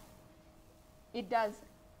 It does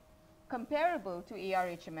comparable to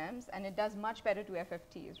ARHMMs, and it does much better to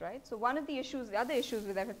FFTs, right? So one of the issues, the other issues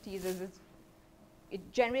with FFTs is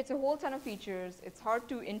it generates a whole ton of features. It's hard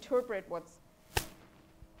to interpret what's,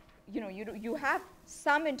 you have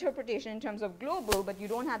some interpretation in terms of global, but you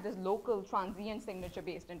don't have this local transient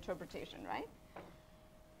signature-based interpretation, right?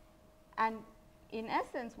 And in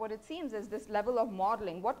essence, what it seems is this level of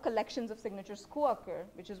modeling, what collections of signatures co-occur,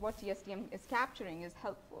 which is what TSTM is capturing, is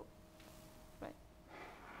helpful, right?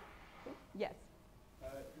 Okay. Yes? Is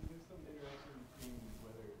there some interaction between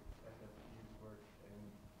whether FFTs work and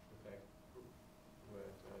the fact what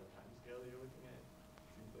time scale you're looking at?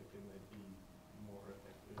 Seems like they might be more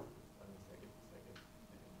effective on a second-to-second.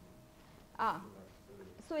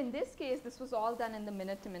 So in this case, this was all done in the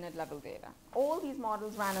minute-to-minute level data. All these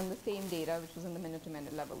models ran on the same data, which was in the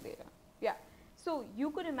minute-to-minute level data. Yeah. So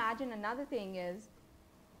you could imagine another thing is,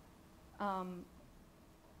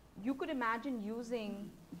 you could imagine using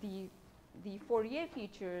the Fourier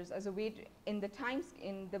features as a way to, in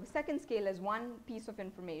the second scale as one piece of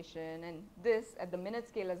information, and this at the minute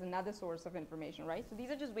scale as another source of information, right? So these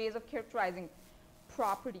are just ways of characterizing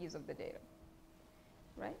properties of the data,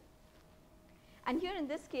 right? And here in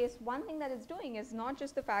this case, one thing that it's doing is not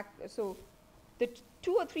just the fact, so the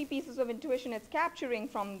 2 or 3 pieces of intuition it's capturing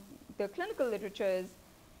from the clinical literature is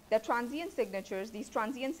that transient signatures, these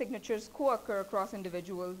transient signatures co-occur across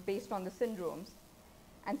individuals based on the syndromes.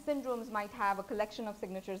 And syndromes might have a collection of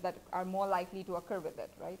signatures that are more likely to occur with it,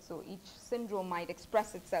 right? So each syndrome might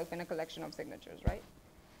express itself in a collection of signatures, right?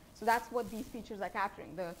 So that's what these features are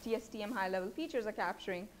capturing. The TSTM high-level features are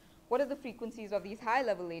capturing what are the frequencies of these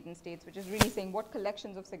high-level latent states, which is really saying what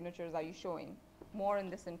collections of signatures are you showing more in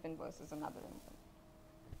this infant versus another infant.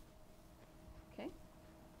 Okay?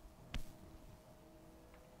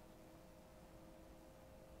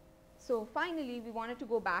 So finally, we wanted to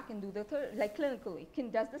go back and do the third, like clinically.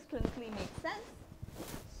 Does this clinically make sense?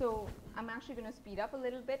 So I'm actually going to speed up a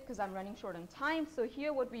little bit because I'm running short on time. So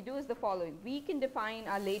here what we do is the following. We can define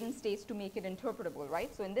our latent states to make it interpretable,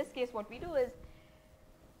 right? So in this case, what we do is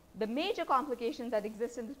the major complications that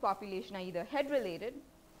exist in this population are either head-related,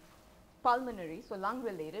 pulmonary, so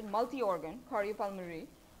lung-related, multi-organ, cardiopulmonary,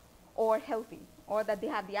 or healthy, or that they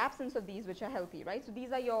have the absence of these which are healthy, right? So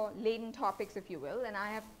these are your latent topics, if you will, and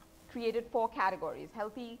I have created 4 categories: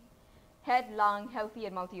 healthy, head, lung, healthy,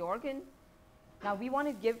 and multi-organ. Now we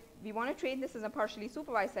want to train this as a partially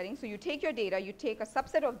supervised setting, so you take your data, you take a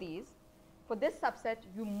subset of these. For this subset,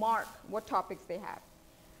 you mark what topics they have.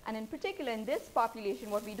 And in particular, in this population,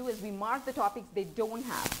 what we do is we mark the topics they don't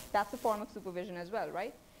have. That's a form of supervision as well,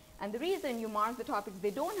 right? And the reason you mark the topics they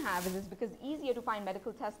don't have is because it's easier to find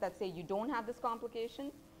medical tests that say you don't have this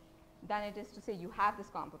complication than it is to say you have this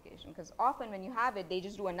complication. Because often when you have it, they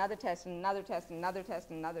just do another test and another test and another test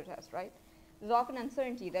and another test, right? There's often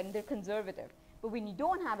uncertainty, then they're conservative. But when you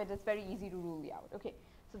don't have it, it's very easy to rule you out. Okay,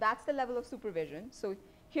 so that's the level of supervision. So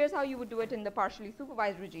here's how you would do it in the partially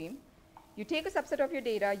supervised regime. You take a subset of your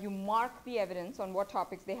data, you mark the evidence on what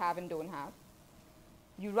topics they have and don't have.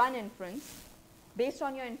 You run inference. Based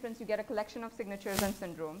on your inference, you get a collection of signatures and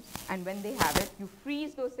syndromes. And when they have it, you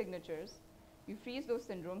freeze those signatures. You freeze those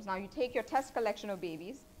syndromes. Now you take your test collection of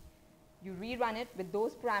babies. You rerun it with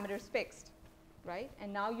those parameters fixed, right?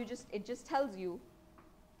 And now it just tells you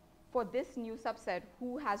for this new subset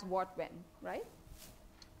who has what when, right?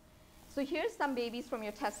 So here's some babies from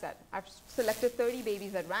your test set. I've selected 30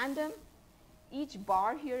 babies at random. Each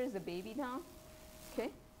bar here is a baby now, okay?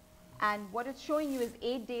 And what it's showing you is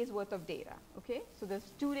 8 days worth of data, okay? So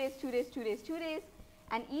there's 2 days, 2 days, 2 days, 2 days,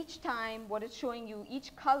 and each time what it's showing you,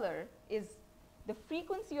 each color is the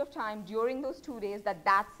frequency of time during those 2 days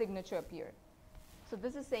that signature appeared. So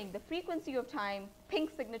this is saying the frequency of time, pink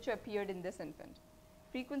signature appeared in this infant.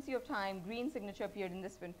 Frequency of time, green signature appeared in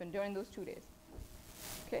this infant during those 2 days,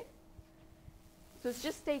 okay? So it's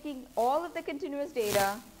just taking all of the continuous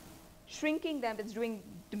data, shrinking them, it's doing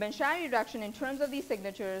dimensionality reduction in terms of these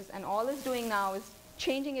signatures, and all it's doing now is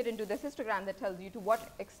changing it into this histogram that tells you to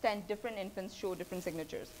what extent different infants show different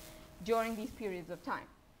signatures during these periods of time.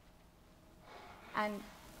 And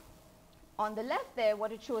on the left there,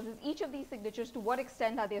 what it shows is each of these signatures, to what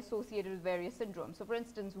extent are they associated with various syndromes. So for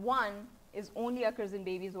instance, 1 only occurs in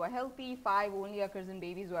babies who are healthy, 5 only occurs in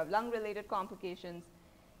babies who have lung-related complications,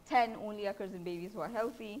 10 only occurs in babies who are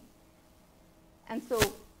healthy. And so,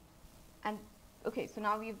 okay, so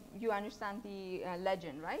now you understand the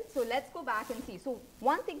legend, right? So let's go back and see. So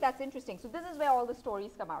one thing that's interesting, so this is where all the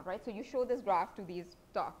stories come out, right? So you show this graph to these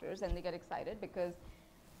doctors and they get excited because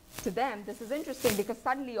to them this is interesting because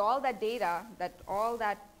suddenly all that data, all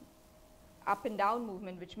that up and down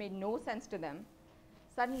movement which made no sense to them,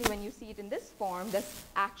 suddenly when you see it in this form, there's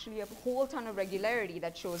actually a whole ton of regularity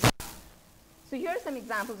that shows up. So here are some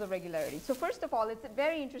examples of regularity. So first of all, it's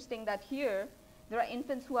very interesting that here there are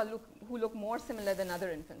infants who look more similar than other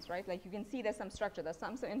infants, right? Like you can see there's some structure. There's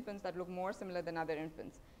some infants that look more similar than other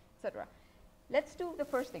infants, etc. Let's do the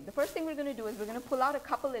first thing. The first thing we're going to do is we're going to pull out a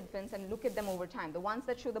couple infants and look at them over time, the ones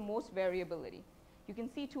that show the most variability. You can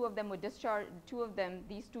see two of them were discharged,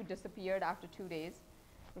 these two disappeared after 2 days.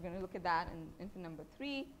 We're going to look at that in infant number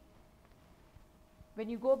 3. When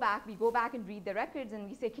you go back, we go back and read the records and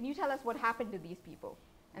we say, can you tell us what happened to these people?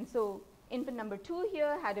 And so infant number 2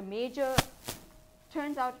 here had a major,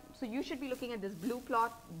 turns out, so you should be looking at this blue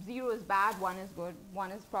plot. 0 is bad, 1 is good,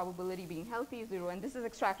 1 is probability being healthy, 0. And this is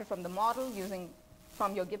extracted from the model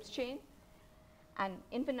from your Gibbs chain. And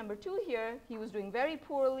infant number 2 here, he was doing very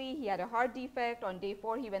poorly. He had a heart defect. On day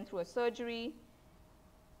 4, he went through a surgery.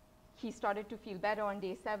 He started to feel better on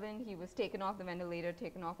day 7. He was taken off the ventilator,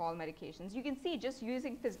 taken off all medications. You can see just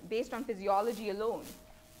based on physiology alone,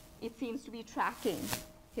 it seems to be tracking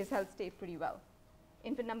his health state pretty well.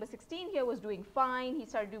 Infant number 16 here was doing fine. He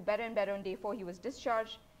started to do better and better on day 4. He was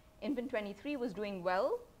discharged. Infant 23 was doing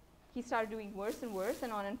well. He started doing worse and worse,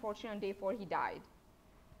 and unfortunately on day 4 he died.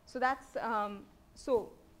 So that's, so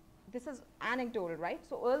this is anecdotal, right?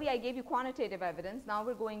 So early I gave you quantitative evidence. Now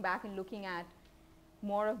we're going back and looking at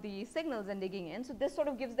more of the signals and digging in. So this sort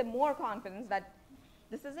of gives them more confidence that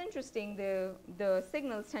this is interesting. The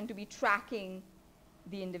signals tend to be tracking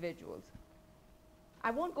the individuals. I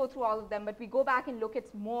won't go through all of them, but we go back and look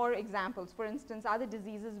at more examples. For instance, other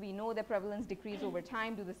diseases, we know their prevalence decrease over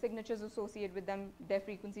time. Do the signatures associated with them, their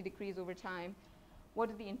frequency decrease over time? What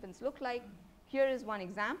do the infants look like? Here is one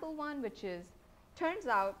example which is, turns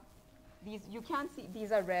out, you can't see,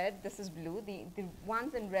 these are red, this is blue. The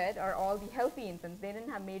ones in red are all the healthy infants. They didn't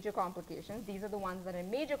have major complications. These are the ones that had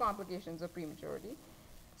major complications of prematurity.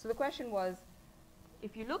 So the question was,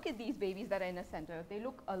 if you look at these babies that are in a center, they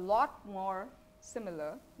look a lot more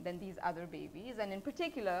similar than these other babies, and in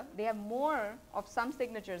particular they have more of some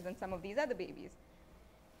signatures than some of these other babies.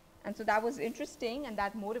 And so that was interesting, and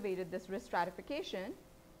that motivated this risk stratification.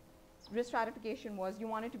 Risk stratification was you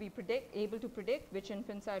wanted to be able to predict which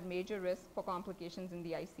infants are at major risk for complications in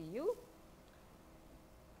the ICU.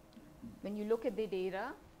 When you look at the data,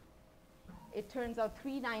 it turns out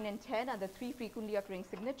 3, 9, and 10 are the 3 frequently occurring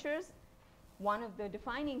signatures. One of the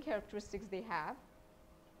defining characteristics they have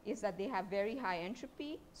is that they have very high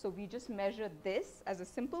entropy. So we just measure this as a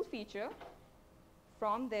simple feature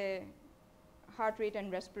from the heart rate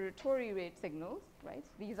and respiratory rate signals, right?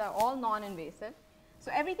 These are all non-invasive. So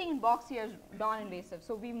everything in box here is non-invasive.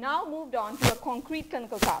 So we've now moved on to a concrete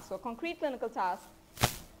clinical task. So a concrete clinical task,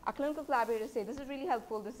 our clinical collaborators say, this is really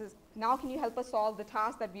helpful. Now can you help us solve the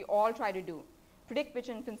task that we all try to do? Predict which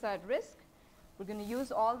infants are at risk. We're going to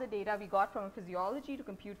use all the data we got from physiology to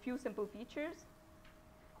compute few simple features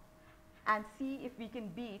and see if we can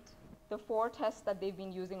beat the 4 tests that they've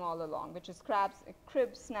been using all along, which is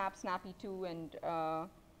Cribs, SNAP, SNAPI2, and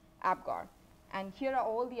Apgar. And here are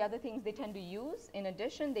all the other things they tend to use. In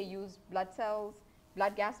addition, they use blood cells,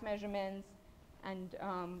 blood gas measurements, and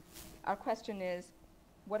our question is,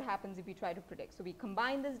 what happens if we try to predict? So we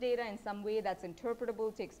combine this data in some way that's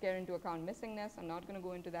interpretable, takes care into account missingness. I'm not going to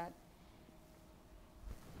go into that.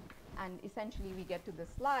 And essentially, we get to this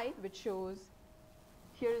slide, which shows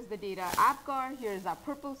here is the data Apgar, here is our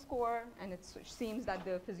purple score, and it seems that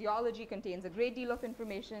the physiology contains a great deal of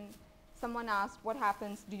information. Someone asked, what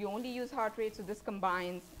happens? Do you only use heart rate? So this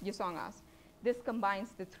combines, Yusong asked, this combines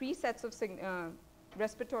the 3 sets of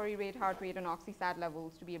respiratory rate, heart rate, and oxysat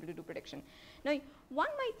levels to be able to do prediction. Now, one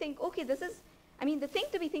might think, okay, this is, I mean, the thing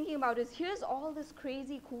to be thinking about is here's all this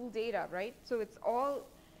crazy cool data, right? So it's all,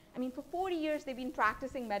 I mean, for 40 years, they've been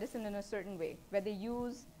practicing medicine in a certain way, where they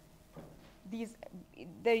use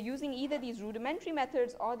they're using either these rudimentary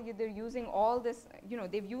methods or they're using all this,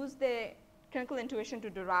 they've used their clinical intuition to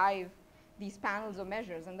derive these panels of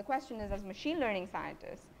measures. And the question is, as machine learning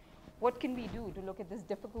scientists, what can we do to look at this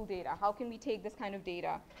difficult data? How can we take this kind of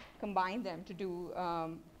data, combine them to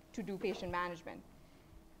do patient management?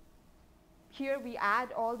 Here we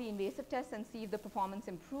add all the invasive tests and see if the performance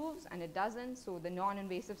improves, and it doesn't. So the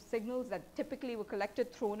non-invasive signals that typically were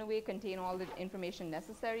collected, thrown away, contain all the information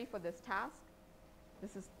necessary for this task.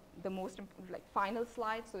 This is the most like final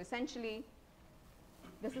slide. So essentially,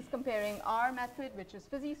 this is comparing our method, which is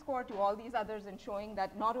PhysiScore, to all these others and showing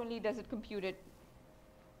that not only does it compute it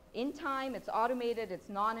in time, it's automated, it's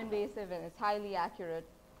non-invasive, and it's highly accurate.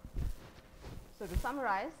 So to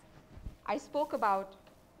summarize, I spoke about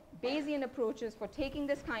Bayesian approaches for taking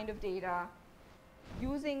this kind of data,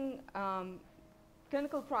 using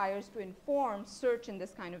clinical priors to inform search in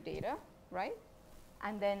this kind of data, right?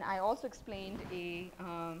 And then I also explained a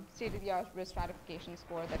state-of-the-art risk stratification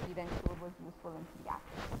score that we then showed was useful in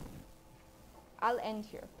pediatrics. I'll end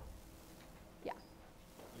here. Yeah.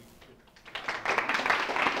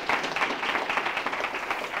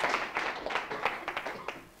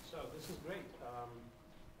 So this is great.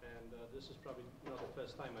 And this is probably not the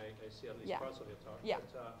first time I see at least Yeah. parts of your talk. Yeah.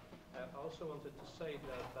 But I also wanted to say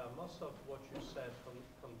that most of what you said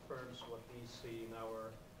confirms what we see in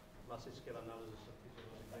our massive scale analysis of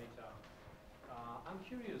physiologic data. I'm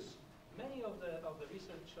curious, many of the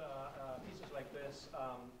research pieces like this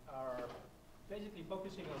are basically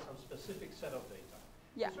focusing on some specific set of data.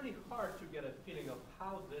 Yeah. It's really hard to get a feeling of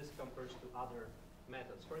how this compares to other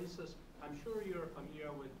methods. For instance, I'm sure you're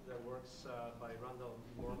familiar with the works by Randall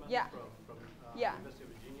Morman Yeah. from Yeah. University of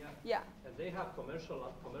Virginia. Yeah. And they have commercial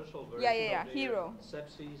version Yeah, of their Hero.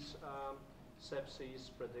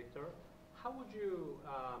 sepsis predictor. How would you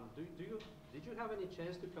did you have any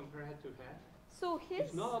chance to compare head to head? So his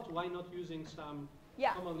If not, why not using some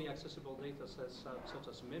Yeah. commonly accessible data sets such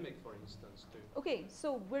as Mimic, for instance, too? Okay,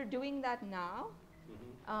 so we're doing that now.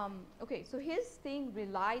 Okay, so his thing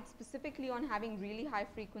relied specifically on having really high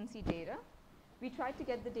frequency data. We tried to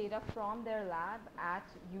get the data from their lab at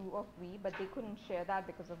U of V, but they couldn't share that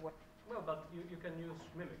because of what? Well, but you can use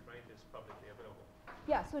Mimic, right? It's publicly available.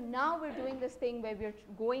 Yeah, so now we're doing this thing where we're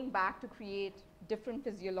going back to create different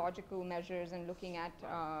physiological measures and looking at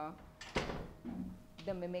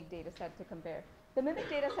the Mimic data set to compare. The Mimic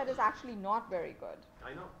data set is actually not very good.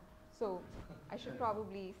 I know. So I should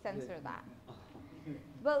probably censor that.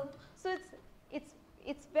 Well, so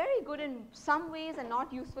it's very good in some ways and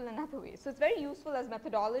not useful in other ways. So it's very useful as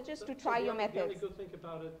methodologists to try your methods. The only good thing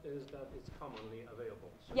about it is that it's commonly available.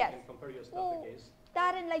 So Yes. you can compare your stuff Oh, against.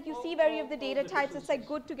 that and like you see all- very of the all data types, it's like deficiencies.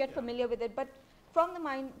 good to get Yeah. familiar with it. But from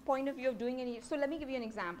the point of view of doing any, so let me give you an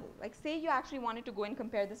example. Like say you actually wanted to go and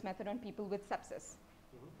compare this method on people with sepsis,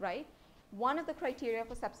 right? One of the criteria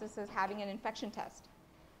for sepsis is having an infection test.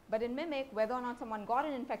 But in Mimic, whether or not someone got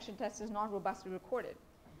an infection test is not robustly recorded.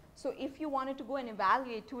 So if you wanted to go and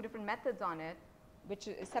evaluate two different methods on it, which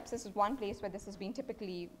is, sepsis is one place where this is being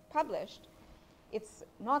typically published, it's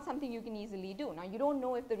not something you can easily do. Now you don't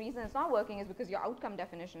know if the reason it's not working is because your outcome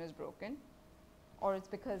definition is broken, or it's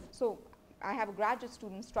because, so I have a graduate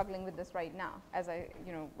student struggling with this right now, as I,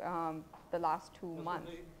 the last 2 That's months.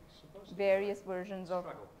 what they supposed to Various versions of,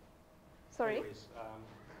 struggle. sorry, Anyways,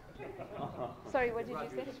 sorry, what did you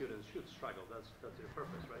say? graduate students should struggle. That's their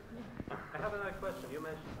purpose, right? I have another question. You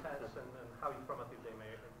mentioned tests and how informative they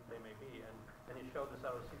may be, and you showed this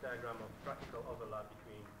ROC diagram of practical overlap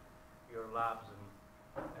between your labs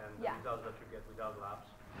and the Yeah. results that you get without labs.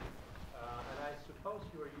 And I suppose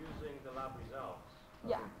you are using the lab results as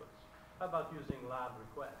Yeah. inputs. How about using lab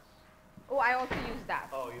requests? Oh, I also use that.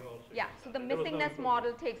 Oh, you also Yeah, use so that. the And there was no missingness improvement.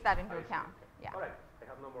 model takes that into I see. account. Okay. Yeah. All right. I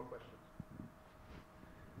have no more questions.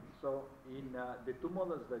 So in the two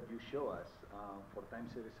models that you show us for time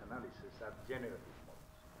series analysis are generative models.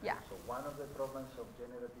 Yeah. So one of the problems of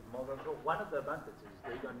generative models, or one of the advantages,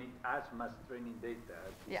 they don't need as much training data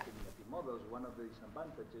as Yeah. discriminative models. One of the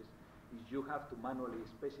disadvantages is you have to manually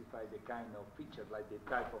specify the kind of feature, like the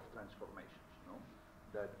type of transformations, no?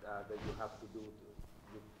 that you have to do.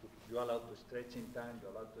 You allow to stretch in time, you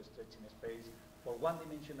allow to stretch in space. For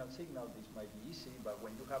one-dimensional signal, this might be easy, but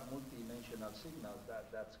when you have multi-dimensional signals,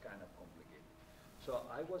 that's kind of complicated. So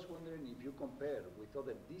I was wondering if you compare with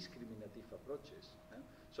other discriminative approaches.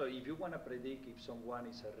 So if you want to predict if someone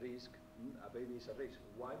is a risk, a baby is a risk,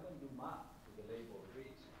 why don't you map to the label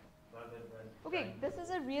risk rather than... Okay, this is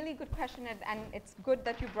a really good question, and it's good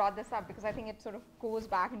that you brought this up because I think it sort of goes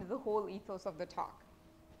back into the whole ethos of the talk.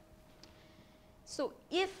 So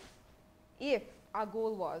if our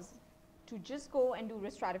goal was to just go and do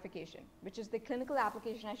risk stratification, which is the clinical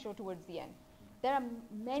application I showed towards the end, there are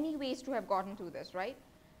many ways to have gotten to this, right?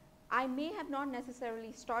 I may have not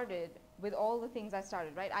necessarily started with all the things I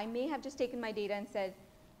started, right? I may have just taken my data and said,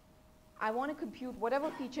 I want to compute whatever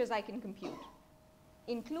features I can compute,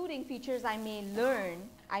 including features I may learn.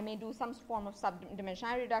 I may do some form of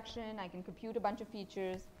subdimensionality reduction. I can compute a bunch of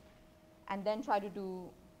features and then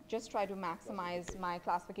just try to maximize my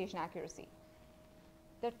classification accuracy.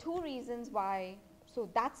 There are two reasons why, so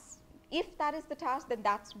that's if that is the task, then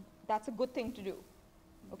that's a good thing to do.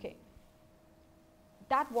 Okay.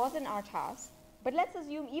 That wasn't our task, but let's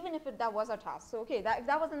assume even if that was our task. So okay, if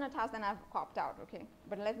that wasn't a task, then I've copped out. Okay,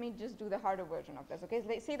 but let me just do the harder version of this.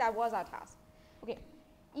 Okay, say that was our task. Okay,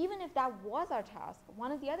 even if that was our task,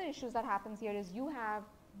 one of the other issues that happens here is you have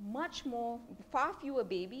far fewer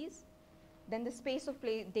babies than the space of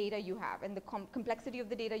play data you have, and the complexity of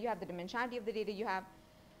the data you have, the dimensionality of the data you have.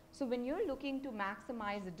 So when you're looking to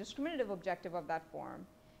maximize the discriminative objective of that form,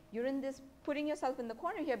 you're in this putting yourself in the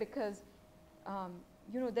corner here because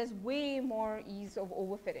there's way more ease of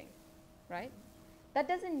overfitting, right? That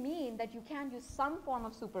doesn't mean that you can't use some form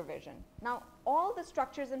of supervision. Now, all the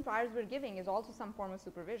structures and priors we're giving is also some form of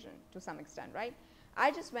supervision to some extent, right?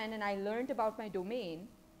 I just went and I learned about my domain.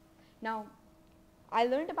 Now, I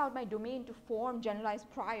learned about my domain to form generalized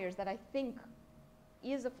priors that I think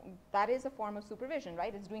is a form of supervision,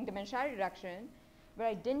 right? It's doing dimensionality reduction, where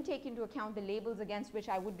I didn't take into account the labels against which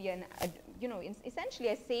I would be essentially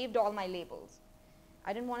I saved all my labels.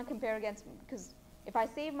 I didn't want to compare against, because if I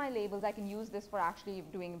save my labels, I can use this for actually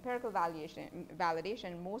doing empirical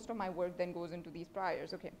validation. Most of my work then goes into these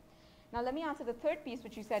priors. Okay. Now let me answer the third piece,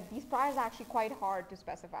 which you said, these priors are actually quite hard to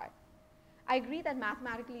specify. I agree that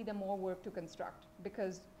mathematically they're more work to construct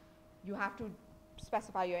because you have to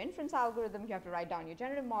specify your inference algorithm, you have to write down your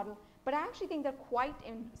generative model, but I actually think they're quite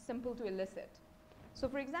simple to elicit. So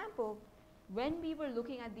for example, when we were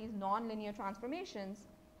looking at these nonlinear transformations,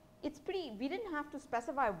 we didn't have to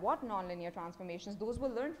specify what nonlinear transformations, those were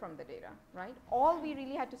learned from the data, right? All we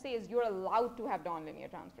really had to say is you're allowed to have nonlinear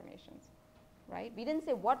transformations, right? We didn't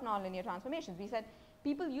say what nonlinear transformations. We said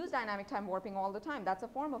people use dynamic time warping all the time. That's a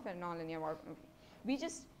form of a nonlinear warping. We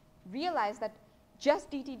just realized that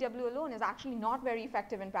just DTW alone is actually not very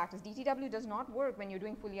effective in practice. DTW does not work when you're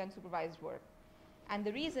doing fully unsupervised work. And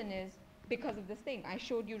the reason is because of this thing. I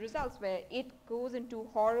showed you results where it goes into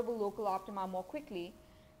horrible local optima more quickly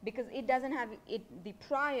because it doesn't have the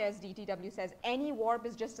priors DTW says any warp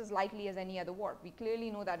is just as likely as any other warp. We clearly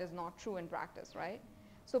know that is not true in practice, right?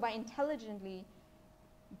 So by intelligently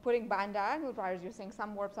putting band diagonal priors, you're saying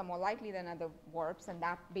some warps are more likely than other warps, and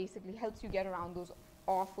that basically helps you get around those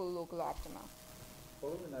awful local optima.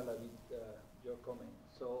 Following a bit your comment,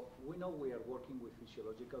 so we know we are working with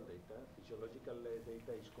physiological data. Physiological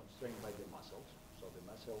data is constrained by the muscles, so the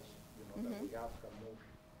muscles that we have can move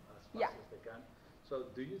as fast as they can. So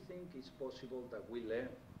do you think it's possible that we learn?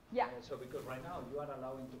 Yeah. So because right now you are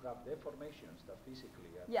allowing to have deformations that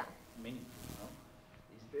physically are meaningful. No?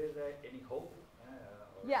 Is there any hope?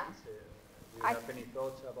 Do you have any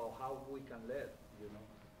thoughts about how we can learn?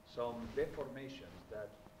 Some deformations that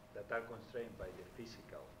are constrained by the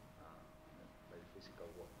physical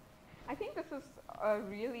work. I think this is a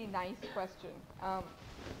really nice question.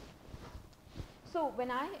 So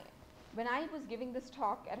when I was giving this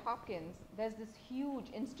talk at Hopkins, there's this huge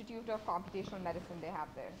Institute of Computational Medicine they have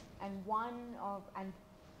there, and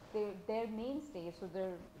their mainstay. So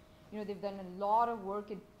they've done a lot of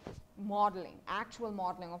work in modeling, actual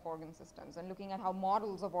modeling of organ systems, and looking at how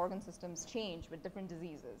models of organ systems change with different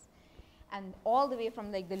diseases, and all the way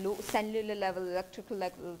from like the low cellular level, electrical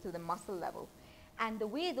level to the muscle level. And the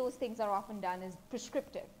way those things are often done is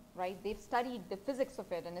prescriptive, right? They've studied the physics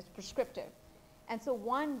of it, and it's prescriptive. And so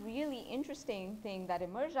one really interesting thing that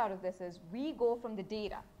emerged out of this is we go from the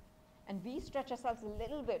data, and we stretch ourselves a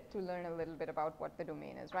little bit to learn a little bit about what the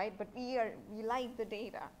domain is, right? But we like the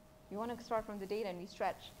data. We want to start from the data, and we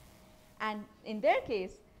stretch. And in their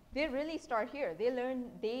case, they really start here.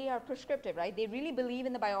 They are prescriptive, right? They really believe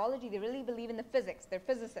in the biology. They really believe in the physics. They're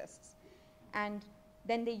physicists. And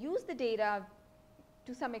then they use the data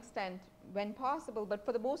to some extent when possible, but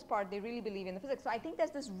for the most part, they really believe in the physics. So I think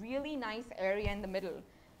there's this really nice area in the middle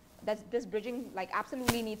that this bridging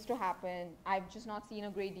absolutely needs to happen. I've just not seen a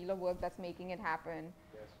great deal of work that's making it happen.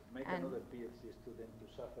 Yes, make another PhD student to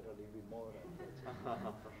suffer a little bit more.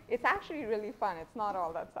 It's actually really fun. It's not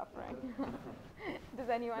all that suffering. Does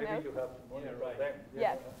anyone else? Maybe you have to monitor them.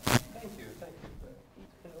 Yes. Thank you.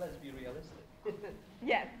 Let's be realistic.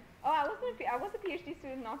 Yes. Oh, I was a PhD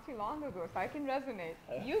student not too long ago, so I can resonate.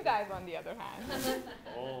 You guys, on the other hand.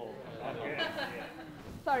 Oh, okay.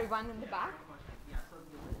 Sorry, one in the back. Yeah, so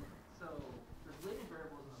the related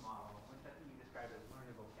variables in the model, which I think you described as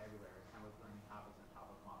learning vocabulary, kind of learning topics on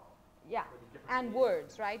top of the model. Yeah, and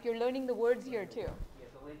words, right? You're learning the words here too.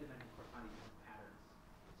 Yeah, so related dimensions correspond to different patterns.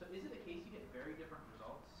 So is it the case you get very different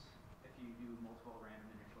results if you do multiple random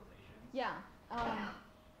initializations? Yeah.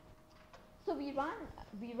 So we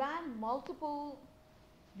ran multiple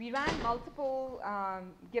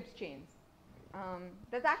Gibbs chains.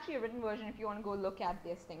 There's actually a written version if you want to go look at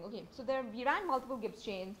this thing. Okay, so we ran multiple Gibbs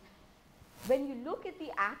chains. when you look at the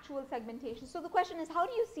actual segmentation, so the question is, how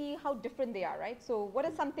do you see how different they are, right? So what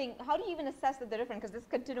is something, how do you even assess that they're different? Because it's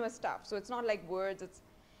continuous stuff, so it's not like words, it's,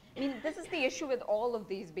 I mean, this is the issue with all of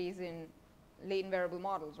these Bayesian latent variable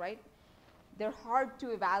models, right? They're hard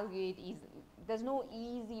to evaluate easily. There's no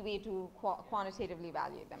easy way to quantitatively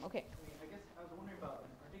evaluate them. Okay. I mean, I guess I was wondering about,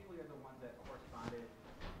 particularly the ones that corresponded,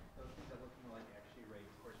 those things that look more like actually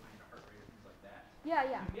rates corresponding to heart rate or things like that. Yeah,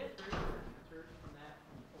 yeah. Do you get very different answers from that?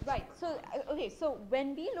 Right. So, okay. So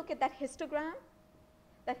when we look at that histogram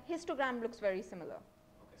looks very similar.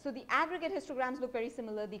 Okay. So the aggregate histograms look very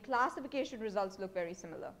similar. The classification results look very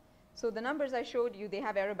similar. So the numbers I showed you, they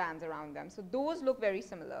have error bands around them. So those look very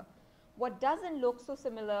similar. What doesn't look so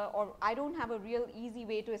similar, or I don't have a real easy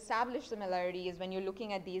way to establish similarity, is when you're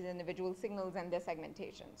looking at these individual signals and their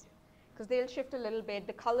segmentations. Because they'll shift a little bit.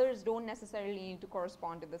 The colors don't necessarily need to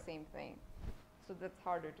correspond to the same thing. So that's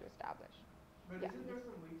harder to establish. But Yeah. isn't there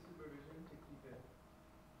some weak supervision to keep it?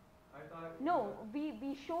 I thought. No,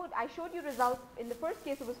 I showed you results. In the first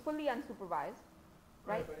case, it was fully unsupervised,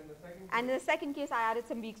 right? But in the second And in case, the second case, I added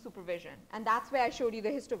some weak supervision. And that's where I showed you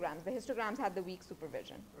the histograms. The histograms had the weak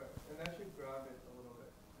supervision. right, and that should grab it a little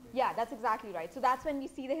bit. maybe. Yeah, that's exactly right. So that's when we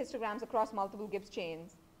see the histograms across multiple Gibbs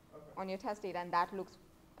chains Okay. on your test data, and that looks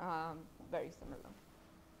very similar.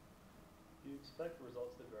 Do you expect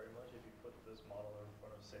results to vary much if you put this model in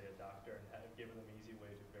front of, say, a doctor and given them an easy way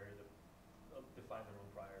to vary the, define their own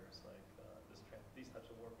priors, like these types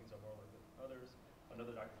of warpings are more likely than others.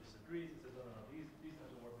 Another doctor disagrees and says, no, these types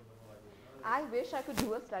of warpings are more likely than others. I wish I could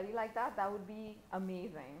do a study like that. That would be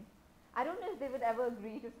amazing. I don't know if they would ever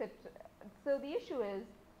agree to sit. So the issue is,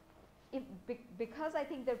 because I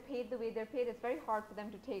think they're paid the way they're paid, it's very hard for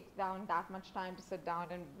them to take down that much time to sit down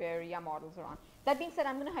and vary our models around. That being said,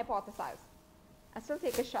 I'm going to hypothesize. I still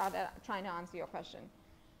take a shot at trying to answer your question.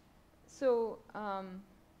 So,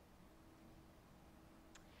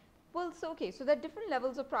 so there are different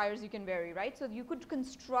levels of priors you can vary, right? So you could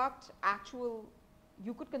construct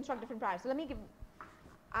different priors. So let me give,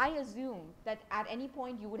 I assume that at any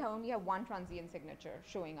point you would only have one transient signature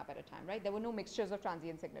showing up at a time, right? There were no mixtures of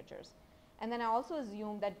transient signatures. And then I also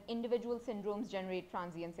assume that individual syndromes generate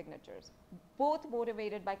transient signatures, both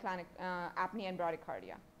motivated by apnea and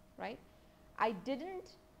bradycardia, right?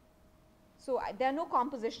 There are no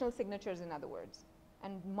compositional signatures, in other words.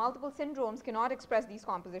 And multiple syndromes cannot express these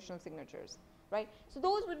compositional signatures, right? So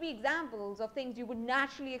those would be examples of things you would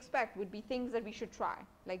naturally expect would be things that we should try.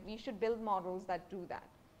 Like we should build models that do that.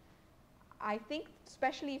 I think,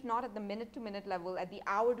 especially if not at the minute-to-minute level, at the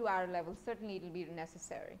hour-to-hour level, certainly it will be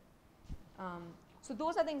necessary. So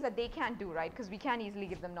those are things that they can't do, right? Because we can't easily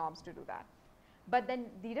give them knobs to do that. But then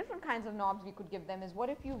the different kinds of knobs we could give them is, what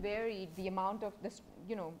if you varied the amount of this,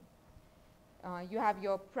 you have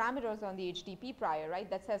your parameters on the HTTP prior, right?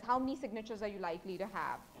 That says how many signatures are you likely to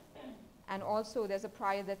have. And also there's a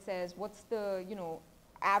prior that says what's the,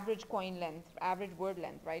 average coin length, average word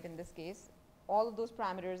length, right, in this case. All of those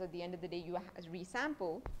parameters at the end of the day you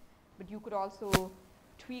resample, but you could also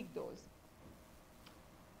tweak those.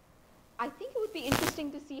 I think it would be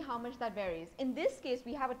interesting to see how much that varies. In this case,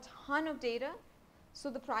 we have a ton of data,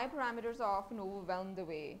 so the prior parameters are often overwhelmed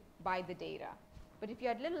away by the data. But if you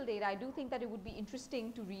had little data, I do think that it would be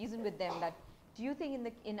interesting to reason with them that, do you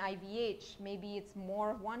think in IVH, maybe it's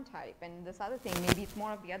more of one type, and this other thing, maybe it's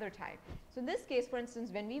more of the other type. So in this case, for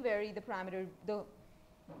instance, when we vary the parameter,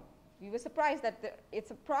 we were surprised that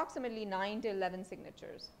it's approximately 9 to 11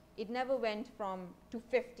 signatures. It never went to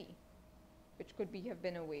 50, which could have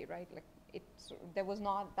been a way, right? Like there was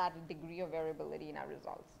not that degree of variability in our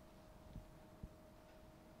results.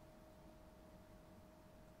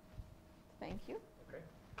 Thank you.